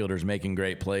and outfielders making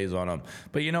great plays on them.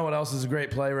 But you know what else is a great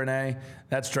play, Renee?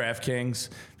 That's DraftKings,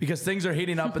 because things are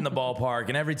heating up in the ballpark,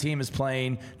 and every team is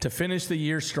playing to finish the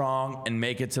year strong and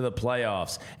make it to the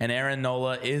playoffs. And Aaron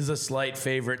Nola is a slight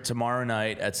favorite tomorrow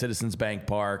night at Citizens Bank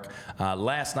Park.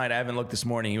 Last night, I haven't looked this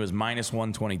morning, he was minus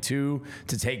 122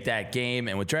 to take that game.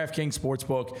 And with DraftKings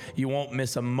Sportsbook, you won't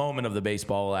miss a moment of the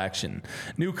baseball action.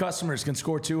 New customers can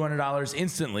score $200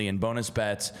 instantly in bonus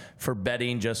bets for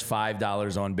betting just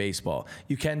 $5 on baseball.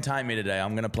 You can time me today.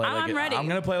 I'm going to play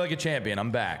like a champion.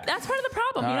 I'm back. That's part of the problem.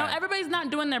 Everybody's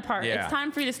not doing their part. Yeah. It's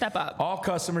time for you to step up. All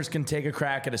customers can take a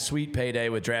crack at a sweet payday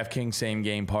with DraftKings Same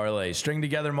Game Parlay. String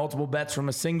together multiple bets from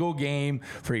a single game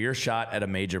for your shot at a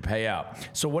major payout.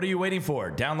 So what are you waiting for?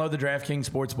 Download the DraftKings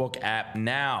Sportsbook app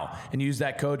now and use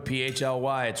that code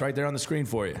PHLY. It's right there on the screen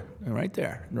for you. Right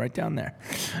there. Right down there.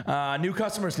 New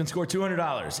customers can score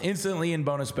 $200 instantly in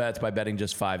bonus bets by betting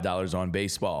just $5 on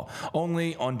baseball.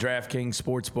 Only on DraftKings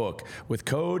Sportsbook with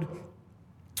code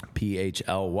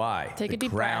PHLY. Take a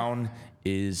deep breath. The crown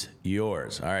is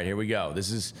yours. All right, here we go.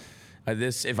 This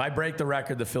If I break the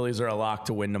record, the Phillies are a lock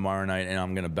to win tomorrow night, and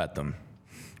I'm going to bet them.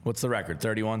 What's the record?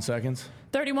 31 seconds?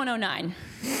 31:09.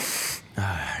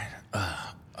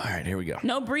 All right, here we go.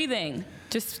 No breathing.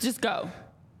 Just go.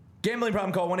 Gambling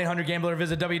problem, call 1-800-GAMBLER.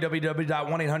 Visit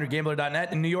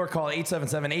www.1800gambler.net. In New York, call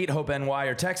 877-8-HOPE-NY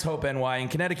or text HOPE-NY. In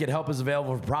Connecticut, help is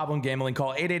available for problem gambling.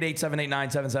 Call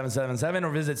 888-789-7777 or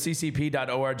visit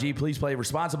ccp.org. Please play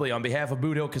responsibly on behalf of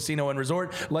Boot Hill Casino and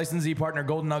Resort. Licensee partner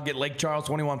Golden Nugget, Lake Charles,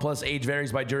 21 plus. Age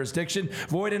varies by jurisdiction.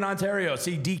 Void in Ontario.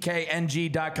 See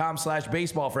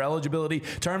dkng.com/baseball for eligibility,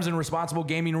 terms, and responsible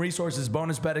gaming resources.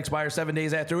 Bonus bet expires 7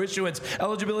 days after issuance.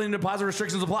 Eligibility and deposit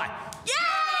restrictions apply. Yeah!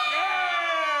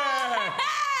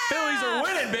 Phillies are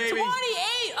winning, baby.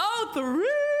 28-03.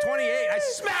 28. I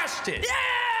smashed it.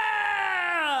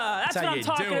 Yeah! That's what I'm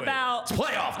talking about. It's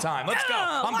playoff time. Let's go.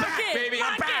 I'm back, baby.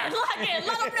 I'm back. Lock it.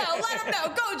 Let them know. Let them know.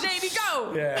 Go, Jamie.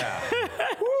 Go. Yeah.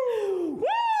 Woo!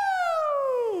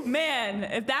 Woo! Man,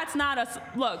 if that's not a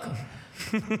look.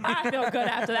 I feel good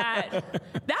after that.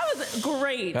 That was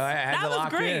great. That was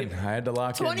great. I had to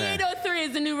lock in. 28-03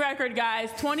 is the new record,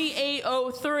 guys. 28-03. All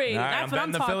right, That's what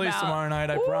I'm talking about. I'm betting the Phillies tomorrow night,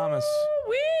 I promise.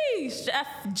 Woo-wee. Chef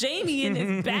Jamie in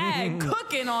his bag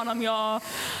cooking on them, y'all.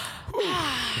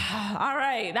 All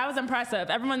right, that was impressive.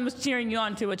 Everyone was cheering you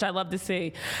on too, which I love to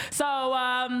see. So,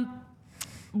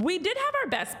 we did have our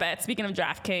best bet, speaking of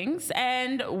DraftKings,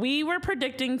 and we were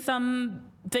predicting some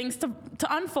things to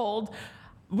unfold.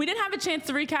 We didn't have a chance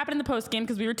to recap it in the postgame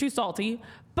because we were too salty,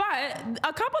 but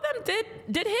a couple of them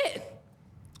did hit.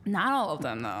 Not all of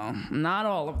them, though. Not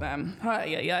all of them.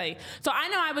 Ay. So I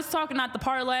know I was talking about the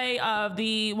parlay of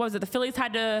the Phillies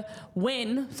had to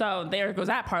win, so there goes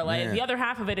that parlay. Man. The other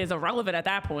half of it is irrelevant at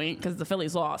that point because the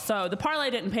Phillies lost. So the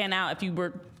parlay didn't pan out if you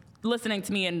were listening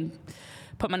to me and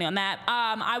put money on that.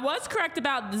 I was correct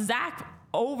about Zach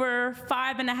over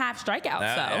 5.5 strikeouts.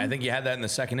 I think you had that in the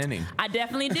second inning. I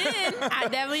definitely did. I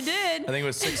think it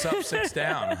was 6 up, 6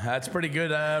 down. That's pretty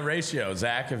good ratio,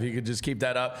 Zach, if you could just keep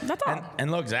that up. That's all.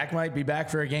 And look, Zach might be back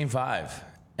for a Game 5.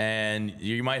 And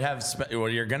you might have,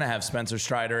 you're going to have Spencer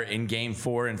Strider in Game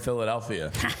 4 in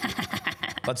Philadelphia.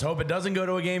 Let's hope it doesn't go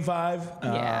to a Game 5.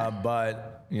 Yeah.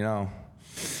 But,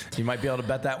 you might be able to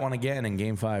bet that one again in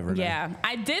Game 5. Renee. Yeah.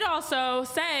 I did also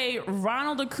say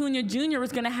Ronald Acuna Jr.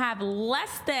 was going to have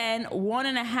less than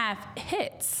 1.5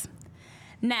 hits.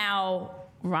 Now,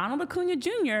 Ronald Acuna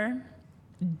Jr.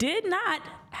 did not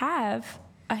have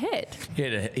a hit. He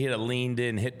had a leaned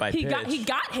in hit by pitch. He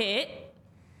got hit.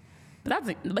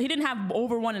 But he didn't have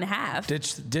over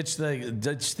 1.5.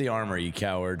 Ditch the armor, you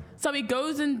coward. So he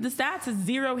goes in the stats as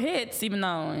 0 hits, even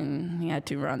though he had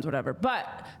 2 runs, whatever.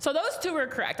 But so those 2 were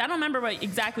correct. I don't remember what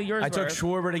exactly yours were. I took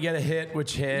Schwarber to get a hit,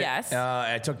 which hit. Yes.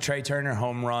 I took Trey Turner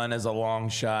home run as a long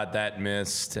shot that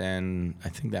missed, and I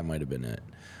think that might have been it.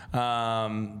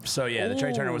 The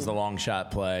Trey Turner was the long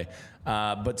shot play.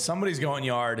 But somebody's going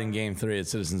yard in Game 3 at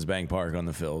Citizens Bank Park on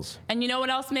the Phils. And you know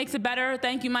what else makes it better?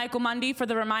 Thank you, Michael Mundy, for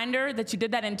the reminder that you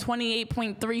did that in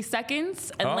 28.3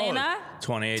 seconds. Atlanta.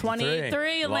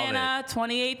 28-3. Atlanta.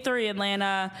 28-3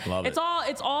 Atlanta. Love it.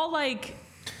 It's all like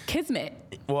kismet.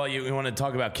 Well, you want to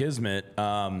talk about kismet.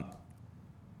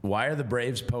 Why are the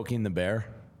Braves poking the bear?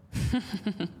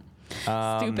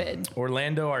 Stupid.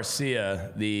 Orlando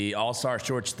Arcia, the all-star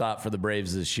shortstop for the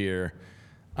Braves this year.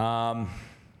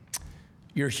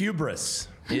 Your hubris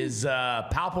is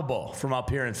palpable from up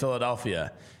here in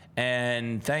Philadelphia.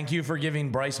 And thank you for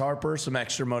giving Bryce Harper some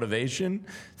extra motivation.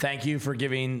 Thank you for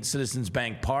giving Citizens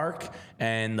Bank Park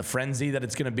and the frenzy that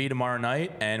it's going to be tomorrow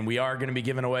night. And we are going to be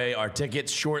giving away our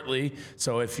tickets shortly.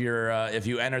 So if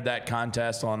you entered that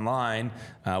contest online,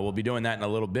 we'll be doing that in a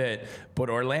little bit. But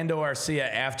Orlando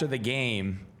Arcia, after the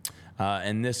game,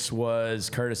 and this was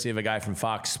courtesy of a guy from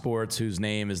Fox Sports whose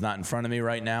name is not in front of me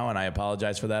right now, and I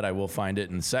apologize for that. I will find it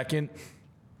in a second.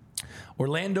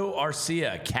 Orlando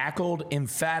Arcia cackled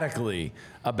emphatically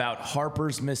about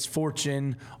Harper's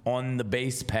misfortune on the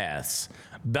base paths,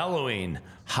 bellowing,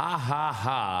 "Ha, ha,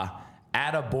 ha,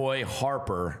 attaboy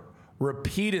Harper,"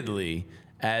 repeatedly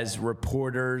as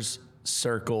reporters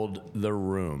circled the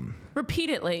room.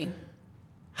 Repeatedly.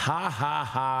 Ha, ha,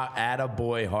 ha,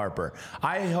 attaboy Harper.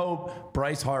 I hope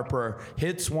Bryce Harper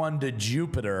hits one to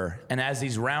Jupiter, and as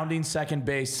he's rounding second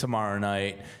base tomorrow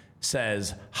night,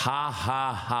 says, "Ha,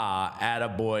 ha, ha,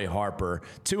 attaboy Harper,"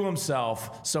 to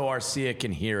himself so Arcia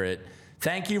can hear it.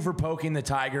 Thank you for poking the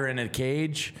tiger in a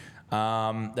cage.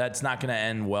 That's not going to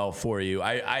end well for you.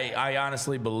 I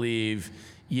honestly believe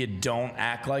you don't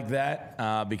act like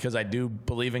that because I do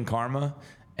believe in karma.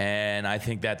 And I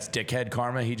think that's dickhead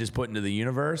karma he just put into the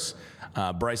universe.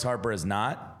 Bryce Harper is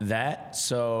not that.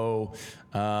 So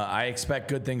I expect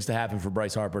good things to happen for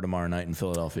Bryce Harper tomorrow night in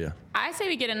Philadelphia. I say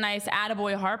we get a nice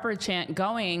attaboy Harper chant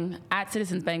going at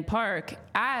Citizens Bank Park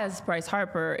as Bryce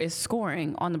Harper is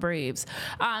scoring on the Braves.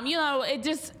 It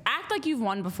just act like you've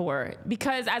won before,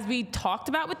 because as we talked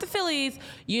about with the Phillies,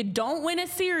 you don't win a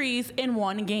series in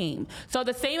one game. So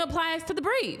the same applies to the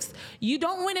Braves. You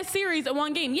don't win a series in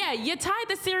one game. Yeah, you tied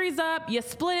the series up, you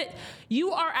split it.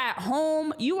 You are at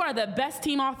home. You are the best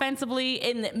team offensively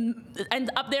and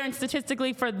up there and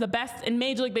statistically for the best in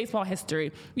Major League Baseball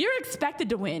history. You're expected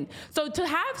to win. So to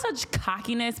have such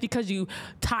cockiness because you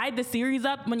tied the series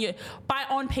up when you,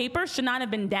 on paper, should not have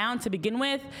been down to begin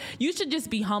with, you should just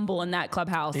be humble in that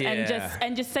clubhouse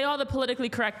and just say all the politically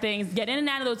correct things, get in and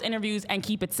out of those interviews, and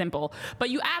keep it simple. But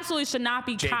you absolutely should not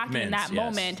be cocky in that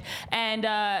moment. And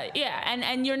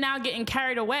and you're now getting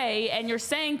carried away, and you're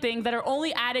saying things that are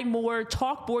only adding more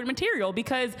chalkboard material,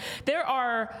 because there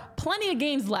are plenty of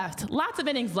games left, lots of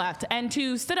innings left, and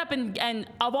to sit up and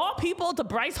of all people, to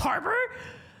Bryce Harper.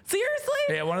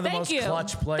 Seriously? Yeah, one of the most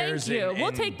clutch players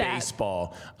in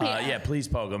baseball. Please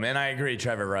poke him. And I agree,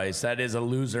 Trevor Rice. That is a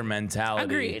loser mentality.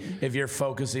 Agreed. If you're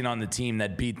focusing on the team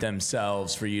that beat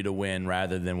themselves for you to win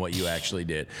rather than what you actually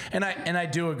did. And I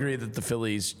do agree that the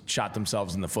Phillies shot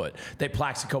themselves in the foot. They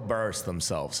Plaxico burst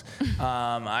themselves.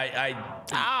 Oh,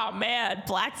 man.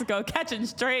 Plaxico catching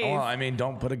strays. Well, I mean,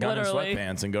 don't put a gun in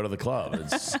sweatpants and go to the club.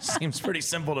 It seems pretty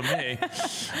simple to me.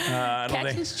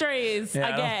 Catching strays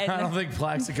again. I don't think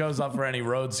Plaxico goes up for any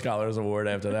Rhodes Scholars Award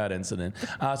after that incident.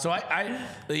 So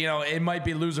it might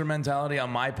be loser mentality on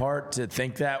my part to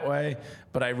think that way,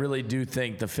 but I really do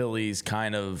think the Phillies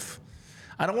kind of,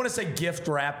 I don't want to say gift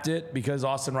wrapped it, because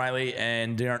Austin Riley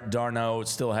and Darno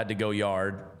still had to go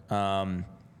yard.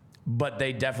 But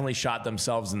they definitely shot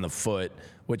themselves in the foot,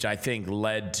 which I think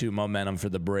led to momentum for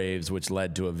the Braves, which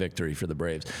led to a victory for the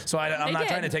Braves. So I'm not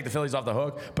trying to take the Phillies off the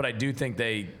hook, but I do think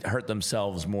they hurt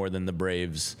themselves more than the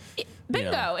Braves.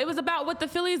 Bingo. It was about what the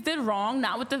Phillies did wrong,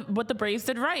 not what the Braves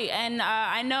did right. And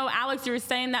I know, Alex, you were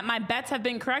saying that my bets have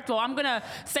been correct. Well, I'm going to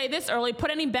say this early. Put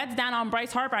any bets down on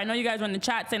Bryce Harper. I know you guys were in the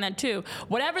chat saying that too.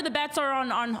 Whatever the bets are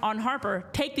on Harper,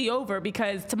 take the over,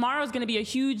 because tomorrow's going to be a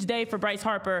huge day for Bryce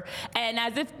Harper. And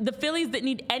as if the Phillies didn't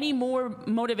need any more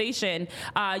motivation,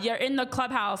 you're in the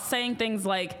clubhouse saying things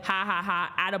like, ha, ha,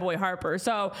 ha, attaboy Harper.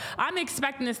 So I'm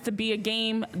expecting this to be a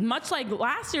game, much like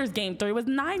last year's Game 3 was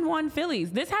 9-1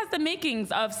 Phillies. This has the makings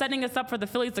of setting us up for the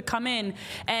Phillies to come in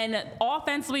and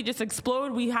offensively just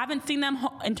explode. We haven't seen them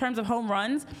in terms of home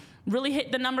runs really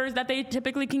hit the numbers that they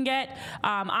typically can get.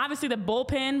 Obviously, the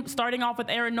bullpen, starting off with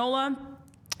Aaron Nola,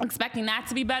 expecting that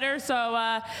to be better.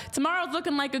 So tomorrow's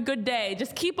looking like a good day.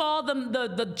 Just keep all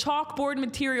the chalkboard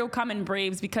material coming,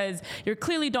 Braves, because you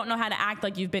clearly don't know how to act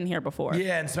like you've been here before.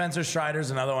 Yeah, and Spencer Strider's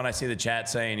another one. I see the chat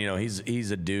saying, he's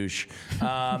a douche.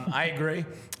 I agree.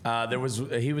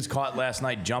 He was caught last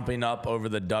night jumping up over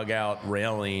the dugout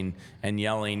railing and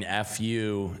yelling "F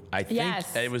you." I think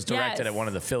it was directed at one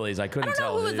of the Phillies. I couldn't tell. I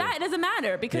don't know who was that. It doesn't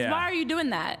matter, because why are you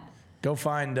doing that? Go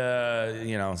find,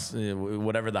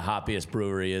 whatever the hoppiest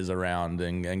brewery is around,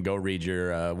 and go read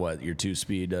your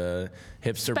 2-speed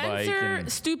hipster bike. Spencer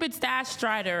Stupid Stash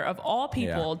Strider, of all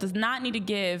people, does not need to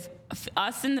give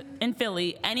us in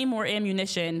Philly any more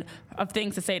ammunition of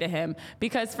things to say to him,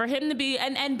 because for him to be,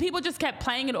 and people just kept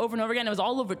playing it over and over again. It was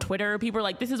all over Twitter. People were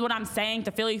like, this is what I'm saying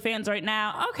to Philly fans right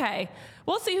now. Okay,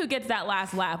 we'll see who gets that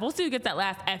last laugh. We'll see who gets that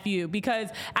last FU, because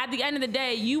at the end of the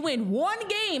day, you win one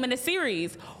game in a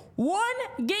series. One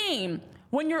game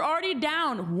when you're already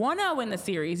down 1-0 in the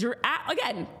series. You're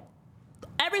again,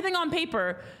 everything on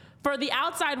paper for the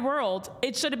outside world,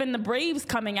 it should have been the Braves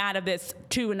coming out of this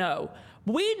 2-0.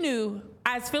 We knew,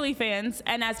 as Philly fans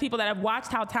and as people that have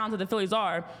watched how talented the Phillies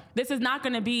are, this is not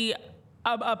going to be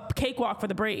a cakewalk for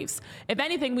the Braves. If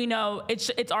anything, we know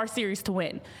it's our series to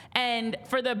win. And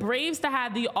for the Braves to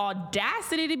have the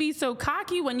audacity to be so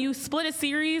cocky when you split a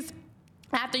series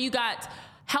after you got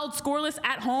held scoreless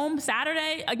at home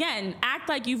Saturday, again, act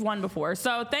like you've won before.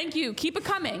 So thank you. Keep it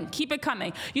coming. Keep it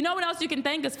coming. You know what else you can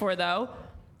thank us for, though?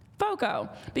 FOCO.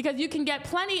 Because you can get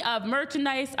plenty of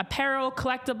merchandise, apparel,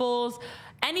 collectibles,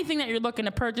 anything that you're looking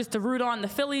to purchase to root on the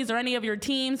Phillies or any of your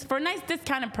teams for a nice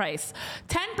discounted price.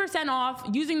 10% off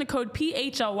using the code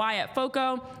PHLY at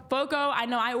FOCO. FOCO, I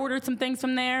know I ordered some things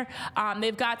from there.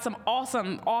 They've got some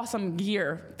awesome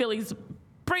gear. Phillies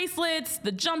bracelets,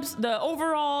 the jumps, the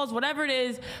overalls, whatever it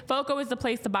is, FOCO is the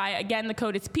place to buy. Again, the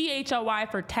code is PHLY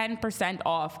for 10%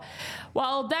 off.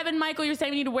 Well, Devin, Michael, you're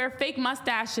saying we need to wear fake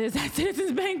mustaches at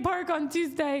Citizens Bank Park on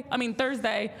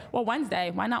Thursday. Well,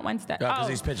 Wednesday. Why not Wednesday? Because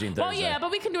he's pitching Thursday. Well, yeah,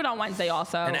 but we can do it on Wednesday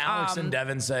also. And Alex and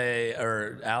Devin say,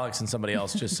 or Alex and somebody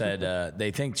else just said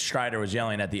they think Strider was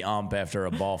yelling at the ump after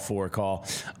a ball 4 call.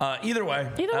 Either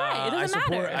way, it doesn't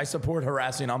matter. I support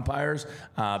harassing umpires,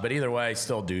 but either way,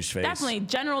 still douche face. Definitely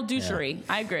general douchery. Yeah.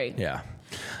 I agree. Yeah.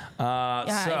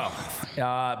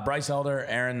 Bryce Elder,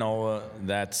 Aaron Nola,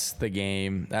 that's the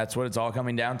game. That's what it's all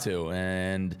coming down to.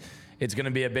 And it's going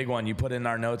to be a big one. You put in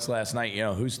our notes last night,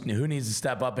 who needs to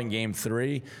step up in game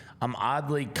 3. I'm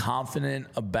oddly confident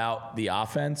about the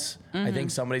offense. Mm-hmm. I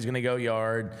think somebody's going to go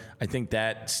yard. I think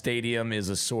that stadium is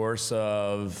a source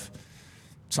of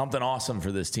something awesome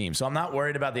for this team. So I'm not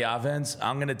worried about the offense.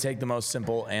 I'm going to take the most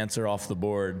simple answer off the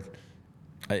board.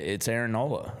 It's Aaron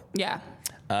Nola. Yeah.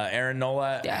 Aaron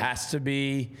Nola has to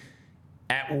be,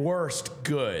 at worst,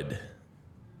 good.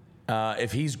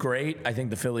 If he's great, I think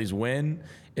the Phillies win.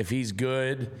 If he's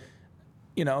good,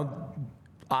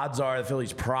 odds are the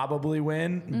Phillies probably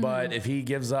win. Mm-hmm. But if he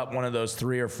gives up one of those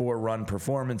 3 or 4 run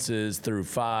performances through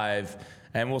 5,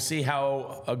 and we'll see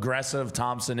how aggressive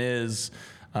Thompson is,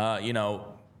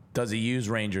 does he use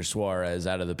Ranger Suarez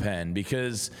out of the pen?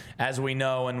 Because as we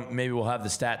know, and maybe we'll have the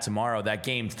stat tomorrow, that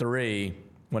game 3,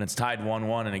 when it's tied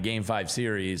 1-1 in a game 5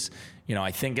 series,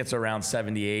 I think it's around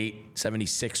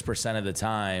 76% of the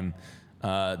time,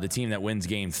 the team that wins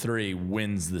game 3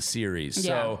 wins the series.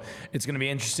 Yeah. So it's going to be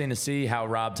interesting to see how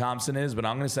Rob Thompson is, but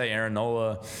I'm going to say Aaron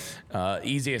Nola,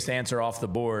 easiest answer off the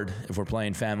board if we're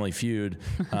playing Family Feud,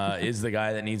 is the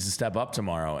guy that needs to step up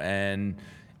tomorrow. And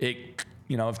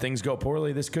if things go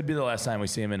poorly, this could be the last time we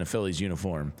see him in a Phillies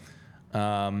uniform.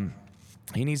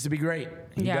 He needs to be great.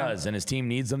 He does, and his team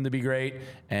needs him to be great.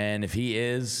 And if he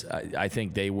is, I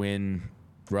think they win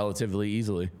relatively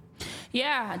easily.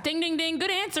 Yeah, ding, ding, ding.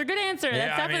 Good answer. Yeah,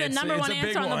 that's definitely the number one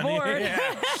answer on the board.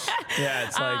 It's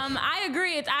like I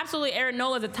agree. It's absolutely Aaron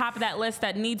Nola at the top of that list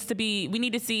that needs to be. We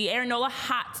need to see Aaron Nola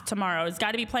hot tomorrow. He's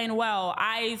got to be playing well.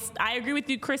 I agree with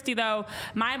you, Christy. Though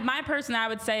my person I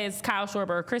would say is Kyle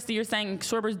Schwarber. Christy, you're saying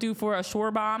Schwarber's due for a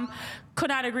Schwar bomb. Could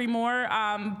not agree more.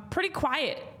 Pretty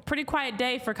quiet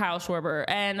day for Kyle Schwarber,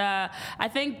 and I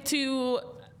think to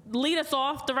lead us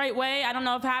off the right way. I don't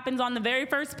know if it happens on the very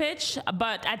first pitch,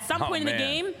 but at some point in the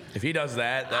game, if he does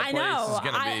that place is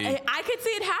going to be. I could see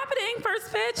it happening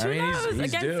first pitch. Who knows?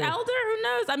 He's against due. Elder, who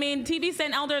knows? TV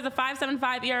saying Elder has a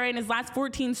 5.75 ERA in his last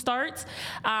 14 starts.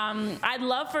 I'd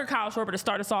love for Kyle Schwarber to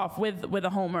start us off with a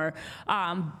homer.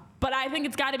 But I think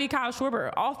it's got to be Kyle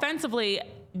Schwarber. Offensively,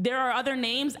 there are other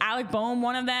names. Alec Boehm,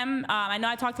 one of them. I know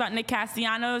I talked about Nick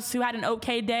Castellanos, who had an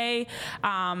okay day.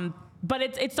 But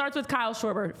it starts with Kyle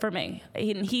Schwarber for me.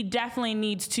 He definitely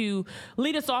needs to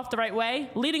lead us off the right way.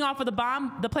 Leading off with a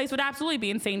bomb, the place would absolutely be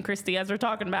insane, Christie, as we're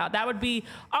talking about. That would be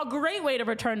a great way to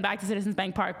return back to Citizens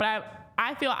Bank Park. But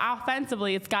I feel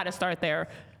offensively, it's got to start there.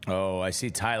 Oh, I see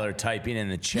Tyler typing in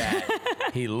the chat.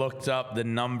 He looked up the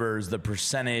numbers, the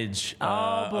percentage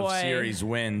of series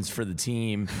wins for the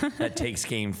team that takes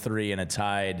game 3 in a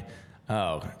tied.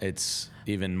 Oh, it's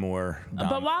even more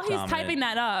But while he's dominant. typing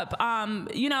that up,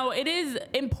 it is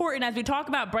important as we talk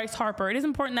about Bryce Harper. It is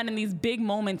important that in these big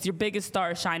moments, your biggest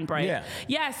stars shine bright. Yeah.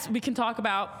 Yes, we can talk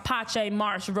about Pache,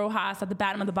 Marsh, Rojas at the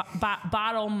bottom of the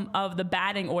bottom of the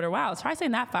batting order. Wow, try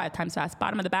saying that 5 times fast.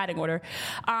 Bottom of the batting order.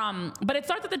 But it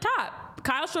starts at the top.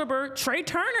 Kyle Schwarber, Trey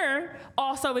Turner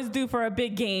also is due for a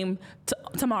big game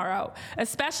tomorrow,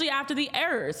 especially after the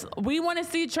errors. We want to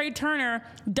see Trey Turner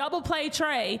double play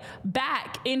Trey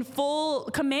back in full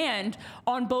command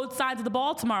on both sides of the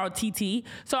ball tomorrow, TT.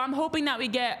 So I'm hoping that we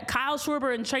get Kyle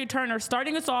Schwarber and Trey Turner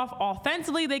starting us off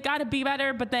offensively. They got to be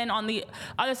better, but then on the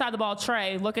other side of the ball,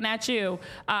 Trey, looking at you.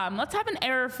 Let's have an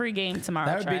error-free game tomorrow,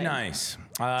 That would Trey. be nice.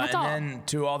 Then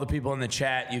to all the people in the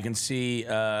chat, you can see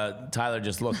Tyler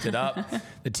just looked it up.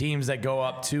 The teams that go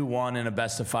up 2-1 in a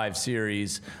best-of-5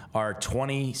 series are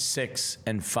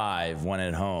 26-5 when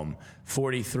at home,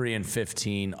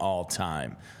 43-15 all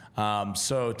time.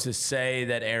 So to say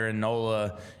that Aaron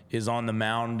Nola is on the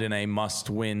mound in a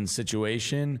must-win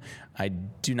situation, I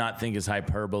do not think is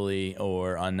hyperbole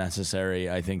or unnecessary.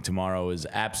 I think tomorrow is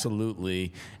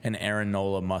absolutely an Aaron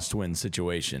Nola must-win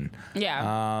situation.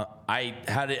 Yeah.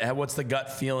 What's the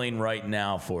gut feeling right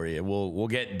now for you? We'll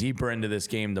get deeper into this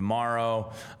game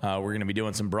tomorrow. We're going to be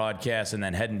doing some broadcasts and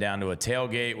then heading down to a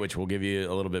tailgate, which we'll give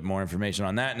you a little bit more information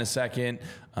on that in a second.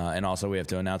 And also we have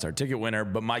to announce our ticket winner.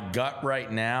 But my gut right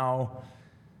now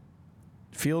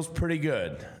feels pretty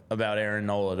good about Aaron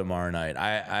Nola tomorrow night.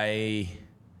 I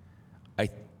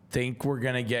think we're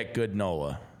going to get good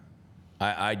Nola.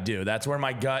 I do. That's where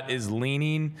my gut is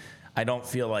leaning. I don't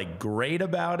feel like great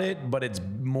about it, but it's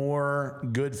more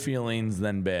good feelings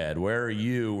than bad. Where are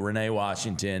you, Renee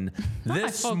Washington,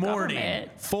 this morning?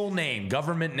 Government. Full name,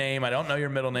 government name. I don't know your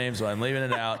middle name, so I'm leaving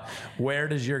it out. Where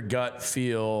does your gut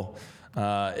feel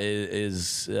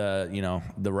is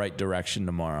the right direction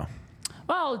tomorrow?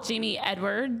 Well, Jamie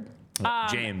Edward.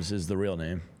 James is the real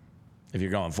name. If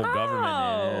you're going full government.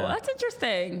 Oh, that's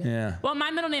interesting. Yeah. Well,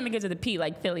 my middle name begins with a P,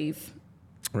 like Phillies.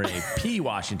 Renee P.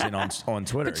 Washington on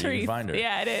Twitter. Patrice. You can find her.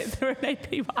 Yeah, it is. Renee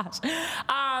P. Wash.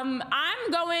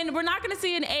 We're not going to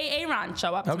see an Aaron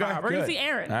show up tomorrow. We're going to see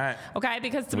Aaron. All right. Okay,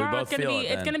 because tomorrow it's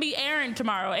going to be Aaron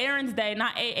tomorrow. Aaron's day,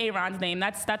 not Aaron's name.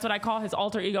 That's what I call his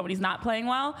alter ego when he's not playing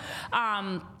well.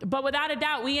 But without a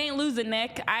doubt, we ain't losing,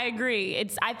 Nick. I agree.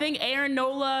 I think Aaron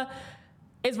Nola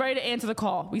is ready to answer the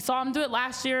call. We saw him do it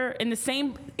last year in the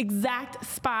same exact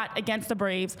spot against the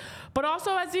Braves. But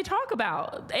also, as you talk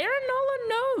about, Aaron Nola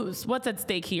knows what's at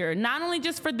stake here, not only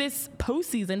just for this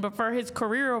postseason, but for his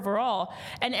career overall.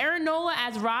 And Aaron Nola,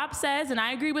 as Rob says, and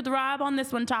I agree with Rob on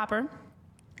this one, Topper,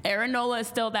 Aaron Nola is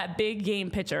still that big game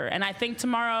pitcher. And I think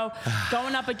tomorrow,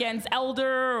 going up against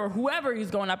Elder or whoever he's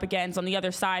going up against on the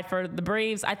other side for the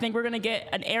Braves, I think we're going to get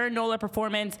an Aaron Nola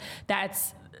performance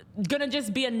that's gonna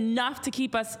just be enough to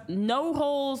keep us no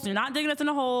holes. You're not digging us in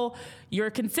a hole. You're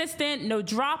consistent, no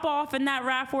drop off in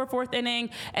that fourth inning.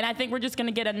 And I think we're just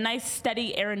gonna get a nice,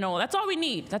 steady Aaron Nola. That's all we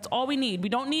need. That's all we need. We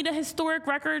don't need a historic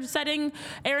record-setting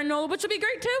Aaron Nola, which would be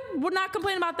great too. We're not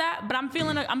complaining about that, but I'm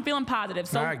feeling positive.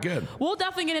 So all right, good. We'll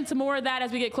definitely get into more of that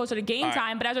as we get closer to game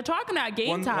time. But as we're talking about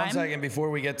game time, 1 second before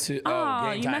we get to game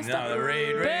you time. messed up. No, the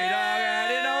read. I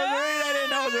didn't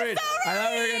know it was read. I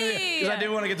thought we were gonna do because I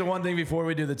do want to get to one thing before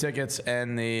we do the tickets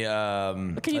and the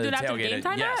Can you do the it after tailgate. game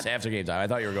time? Yes, after game time. I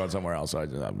thought you were going somewhere else. So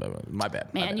my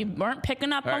bad. Man, you weren't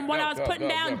picking up on what I was putting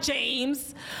down,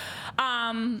 James.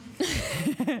 Game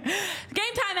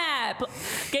Time app.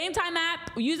 Game Time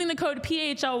app, using the code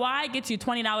PHLY gets you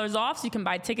 $20 off, so you can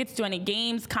buy tickets to any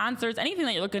games, concerts, anything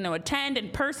that you're looking to attend in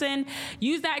person.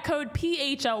 Use that code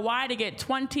PHLY to get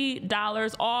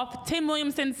 $20 off. Tim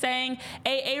Williamson saying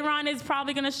Aaron is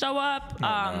probably going to show up.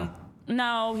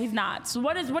 No, he's not. So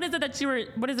what is it that you were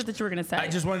going to say? I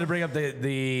just wanted to bring up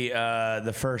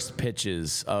the first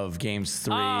pitches of games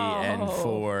 3 and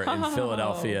 4 in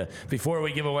Philadelphia before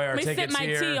we give away our tickets here. Let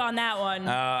me sip my tea on that one.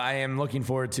 I am looking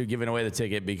forward to giving away the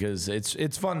ticket because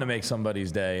it's fun to make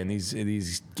somebody's day, and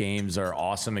these games are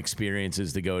awesome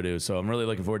experiences to go to. So I'm really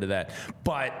looking forward to that.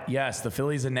 But yes, the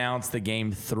Phillies announced the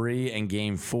game 3 and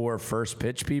game 4 first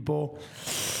pitch people.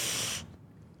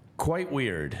 Quite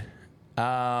weird.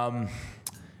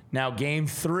 Now, game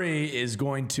 3 is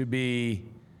going to be,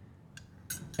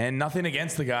 and nothing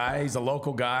against the guy. He's a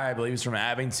local guy. I believe he's from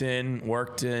Abington,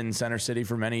 worked in Center City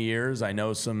for many years. I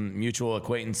know some mutual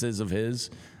acquaintances of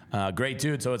his. Great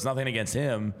dude, so it's nothing against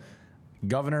him.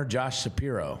 Governor Josh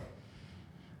Shapiro.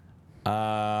 It's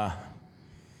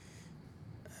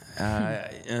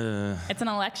an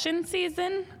election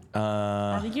season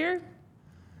of the year.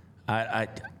 I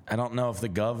don't know if the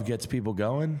gov gets people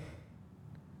going.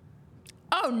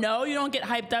 Oh, no, you don't get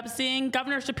hyped up seeing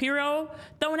Governor Shapiro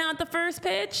throwing out the first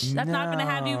pitch? That's not going to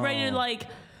have you ready to,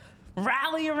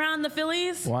 rally around the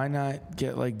Phillies? Why not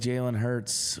get, Jalen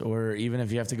Hurts, or even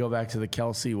if you have to go back to the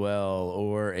Kelsey Well,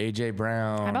 or A.J.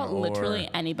 Brown. How about literally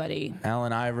anybody?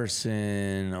 Allen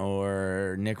Iverson,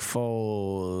 or Nick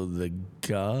Foles, the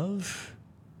Gov?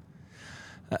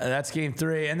 That's game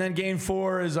 3. And then game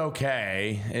 4 is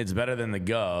okay. It's better than the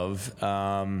Gov.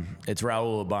 It's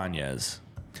Raul Ibanez.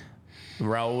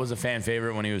 Raul was a fan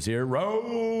favorite when he was here.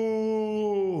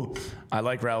 Raul! I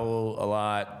like Raul a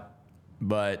lot,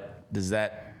 but does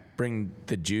that bring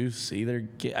the juice either?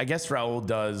 I guess Raul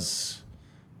does,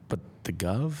 but the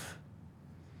Gov?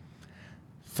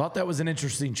 Thought that was an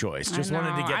interesting choice. Just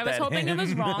wanted to get that I was hoping it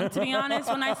was wrong, to be honest,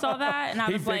 when I saw that. And I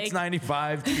was fixed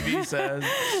 95, TV says.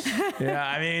 Yeah,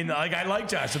 I mean, I like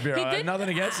Josh Shapiro. I have nothing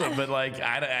against him, but,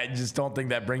 I just don't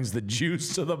think that brings the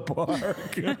juice to the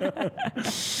park.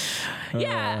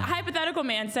 Yeah, hypothetical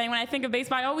man saying, when I think of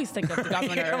baseball, I always think of the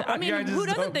governor. I mean, who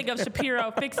doesn't think of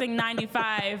Shapiro fixing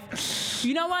 95?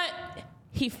 You know what?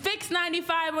 He fixed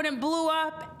 95 when it blew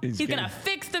up. He's going to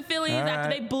fix the Phillies after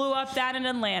they blew up down in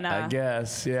Atlanta. I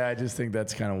guess. Yeah, I just think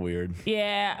that's kind of weird.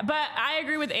 Yeah, but I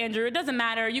agree with Andrew. It doesn't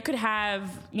matter. You could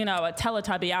have, a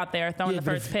Teletubby out there throwing the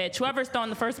first pitch. Whoever's throwing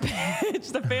the first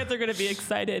pitch, the fans are going to be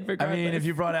excited regardless. I mean, if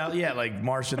you brought out,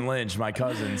 Martian Lynch, my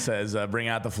cousin, says, bring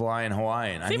out the flying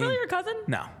Hawaiian. Is he really your cousin?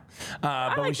 No.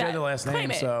 But we share the last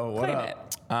name, so what Claim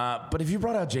up? But if you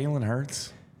brought out Jalen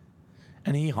Hurts,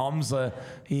 and he hums a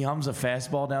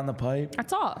fastball down the pipe.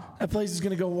 That's all. That place is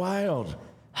gonna go wild.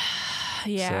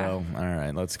 Yeah. So, all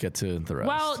right, let's get to the rest.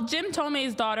 Well, Jim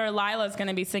Tomei's daughter Lila is going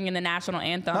to be singing the national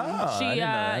anthem. Oh, I didn't know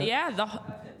that. Yeah,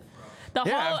 the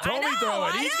yeah, whole, Tomei throw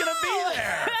it. He's gonna be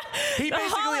there. He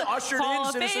basically ushered in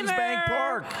Citizens Bank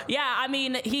Park. Yeah, I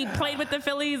mean, he played with the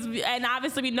Phillies, and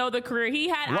obviously we know the career he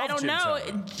had. I don't know.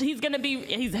 He's gonna be.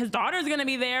 His daughter's gonna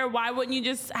be there. Why wouldn't you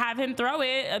just have him throw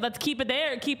it? Let's keep it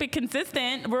there. Keep it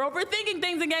consistent. We're overthinking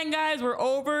things again, guys. We're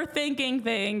overthinking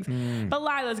things. But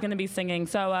Lila's gonna be singing,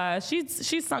 so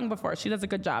she's sung before. She does a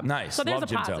good job. Nice. So there's Love a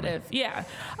Jim positive. Tomei. Yeah.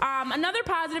 Another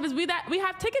positive is we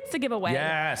have tickets to give away.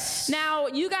 Yes. Now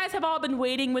you guys have all been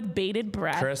waiting with bated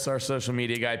breath. Chris, our social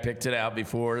media guy, picked it out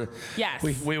before Yes.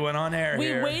 we went on air.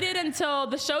 We waited until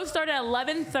the show started at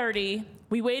 11:30.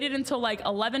 We waited until like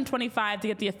 11:25 to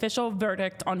get the official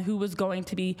verdict on who was going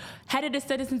to be headed to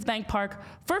Citizens Bank Park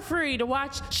for free to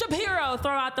watch Shapiro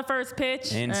throw out the first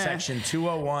pitch. In section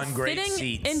 201, great Sitting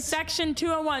seats. in section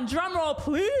 201. Drum roll,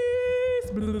 please.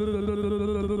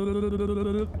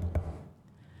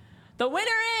 The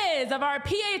winner is of our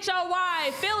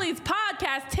PHLY Phillies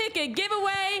podcast ticket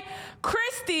giveaway,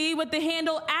 Christy with the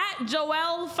handle at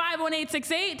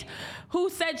Joelle51868, who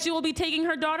said she will be taking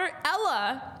her daughter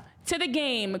Ella to the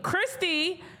game.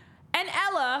 Christy and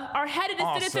Ella are headed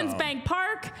to Citizens Bank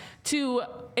Park to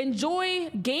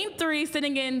enjoy Game 3,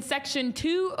 sitting in section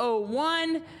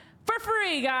 201 for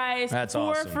free, guys. That's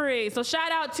for awesome. free. So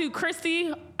shout out to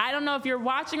Christy. I don't know if you're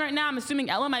watching right now. I'm assuming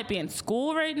Ella might be in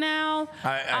school right now.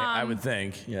 I would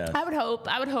think, yeah. I would hope.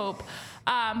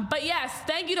 But yes,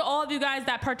 thank you to all of you guys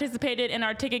that participated in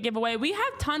our ticket giveaway. We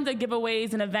have tons of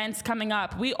giveaways and events coming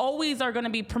up. We always are going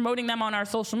to be promoting them on our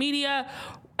social media.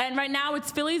 And right now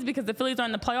it's Phillies because the Phillies are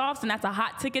in the playoffs, and that's a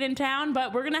hot ticket in town.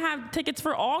 But we're going to have tickets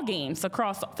for all games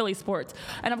across Philly sports.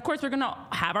 And, of course, we're going to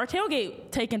have our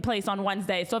tailgate taking place on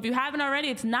Wednesday. So if you haven't already,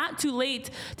 it's not too late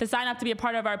to sign up to be a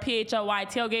part of our PHLY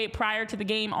tailgate prior to the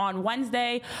game on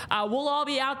Wednesday. We'll all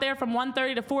be out there from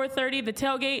 1:30 to 4:30. The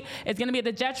tailgate is going to be at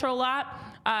the Jetro lot.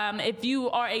 If you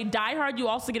are a diehard, you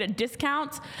also get a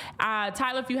discount.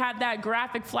 Tyler, if you have that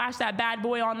graphic, flash that bad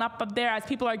boy on up there as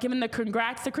people are giving the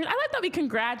congrats to Chris. I like that we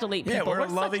congratulate people. Yeah, we're a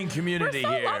loving community we're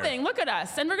so here. loving. Look at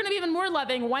us. And we're going to be even more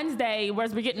loving Wednesday,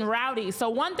 whereas we're getting rowdy. So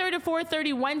 1:30 to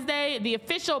 4:30 Wednesday, the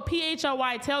official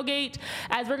PHLY tailgate,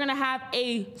 as we're going to have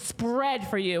a spread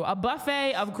for you, a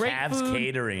buffet of great Cavs food.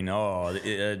 catering.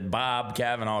 Bob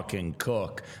Cavanaugh can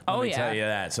cook. Let me tell you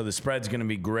that. So the spread's going to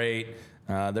be great.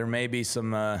 There may be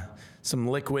some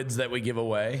liquids that we give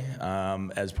away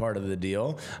as part of the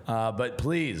deal. But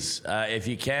please, if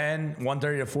you can,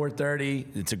 1:30 to 4:30,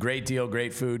 it's a great deal,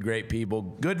 great food, great people,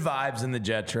 good vibes in the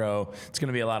Jetro. It's going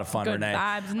to be a lot of fun, Good Renee.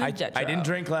 vibes in the Jetro. I didn't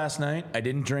drink last night. I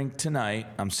didn't drink tonight.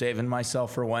 I'm saving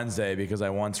myself for Wednesday because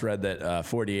I once read that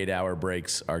 48-hour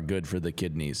breaks are good for the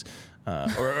kidneys.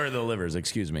 Or the livers,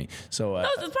 excuse me. So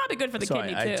It's probably good for the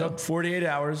kidney, too. I took 48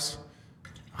 hours.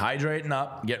 Hydrating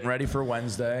up, getting ready for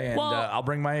Wednesday, and I'll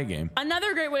bring my A game.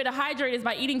 Another great way to hydrate is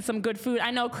by eating some good food. I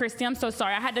know, Christy, I'm so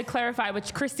sorry. I had to clarify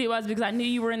which Christy was because I knew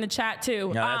you were in the chat,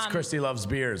 too. Yeah, that's Christy Loves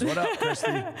Beers. What up,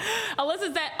 Christy?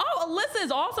 Alyssa is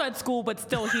also at school but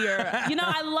still here. You know,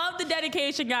 I love the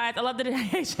dedication, guys. I love the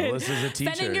dedication. Alyssa's a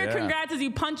teacher, Sending your congrats as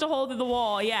you punch a hole through the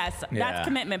wall. Yes, that's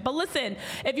commitment. But listen,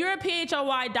 if you're a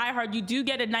PHLY diehard, you do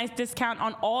get a nice discount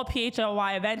on all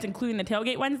PHLY events, including the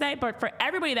tailgate Wednesday. But for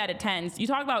everybody that attends, you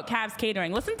talk about Cavs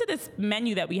catering. Listen to this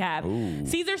menu that we have. Ooh.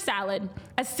 Caesar salad,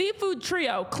 a seafood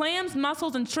trio, clams,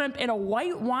 mussels, and shrimp in a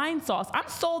white wine sauce. I'm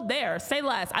sold there. Say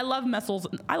less. I love mussels.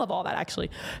 I love all that,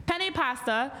 actually. Penne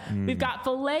pasta. We've got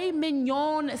filet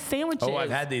mignon sandwiches. Oh, I've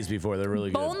had these before. They're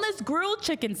really good. Boneless grilled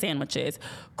chicken sandwiches.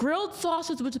 Grilled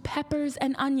sausage with peppers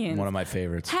and onions. One of my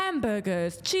favorites.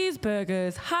 Hamburgers,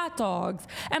 cheeseburgers, hot dogs,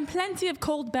 and plenty of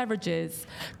cold beverages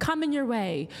coming your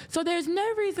way. So there's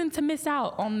no reason to miss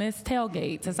out on this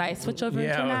tailgate as I switch over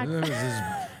into this is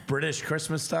British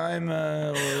Christmas time.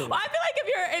 Well, I feel like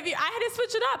if I had to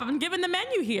switch it up. I'm giving the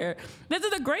menu here. This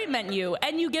is a great menu,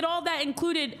 and you get all that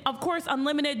included. Of course,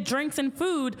 unlimited drinks and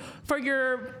food for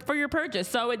your purchase.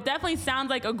 So it definitely sounds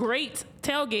like a great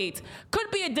tailgate. Could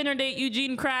be a dinner date,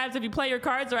 Eugene Krabs. If you play your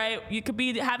cards right, you could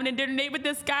be having a dinner date with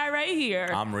this guy right here.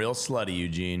 I'm real slutty,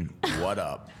 Eugene. What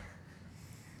up?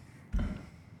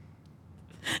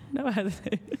 No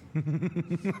hesitation. You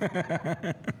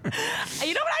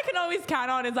know what I can always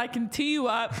count on is I can tee you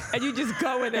up and you just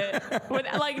go with it. With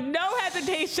like no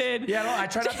hesitation. Yeah, no, I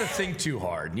try not to think too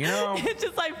hard, you know? It's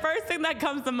just like first thing that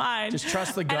comes to mind. Just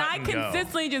trust the gut and I and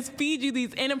consistently just feed you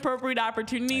these inappropriate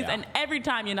opportunities, and every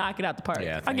time you knock it out the park.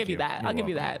 Yeah, I'll give you that. I'll give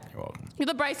you that. You're welcome. You're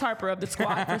the Bryce Harper of the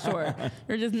squad for sure.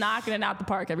 You're just knocking it out the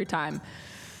park every time.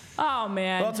 Oh,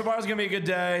 man. Well, tomorrow's going to be a good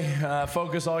day.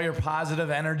 Focus all your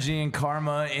positive energy and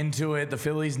karma into it. The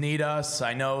Phillies need us.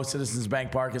 I know Citizens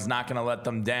Bank Park is not going to let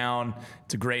them down.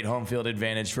 It's a great home field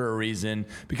advantage for a reason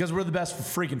because we're the best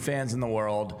freaking fans in the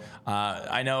world.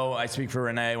 I know I speak for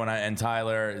Renee and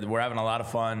Tyler. We're having a lot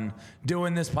of fun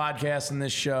doing this podcast and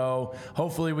this show.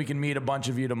 Hopefully we can meet a bunch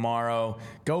of you tomorrow.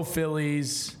 Go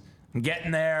Phillies. I'm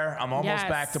getting there. I'm almost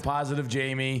back to positive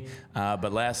Jamie,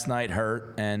 but last night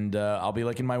hurt, and I'll be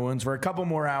licking my wounds for a couple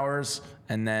more hours,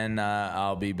 and then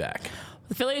I'll be back.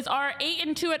 The Phillies are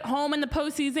 8-2 at home in the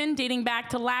postseason, dating back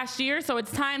to last year. So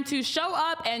it's time to show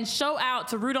up and show out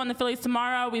to root on the Phillies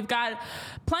tomorrow. We've got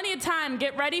plenty of time.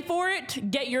 Get ready for it.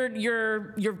 Get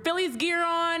your Phillies gear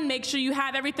on. Make sure you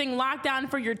have everything locked down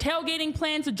for your tailgating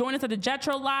plan. So join us at the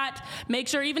Jetro lot. Make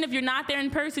sure even if you're not there in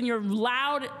person, you're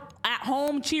loud at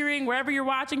home cheering wherever you're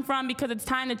watching from, because it's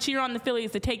time to cheer on the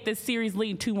Phillies to take this series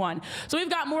lead 2-1. So we've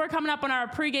got more coming up on our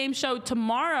pregame show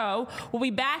tomorrow. We'll be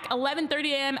back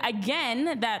 11:30 a.m.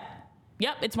 again.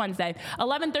 It's Wednesday.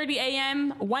 11:30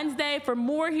 a.m. Wednesday for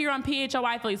more here on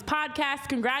PHLY Phillies podcast.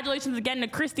 Congratulations again to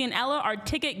Christy and Ella, our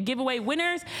ticket giveaway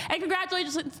winners. And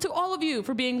congratulations to all of you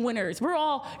for being winners. You're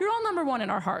all number one in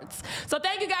our hearts. So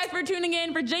thank you guys for tuning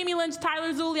in. For Jamie Lynch,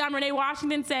 Tyler Zulli, I'm Renee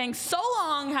Washington saying so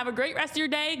long. Have a great rest of your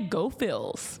day. Go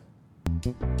Phils.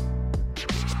 We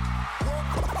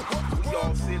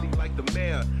all silly like the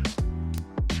mayor.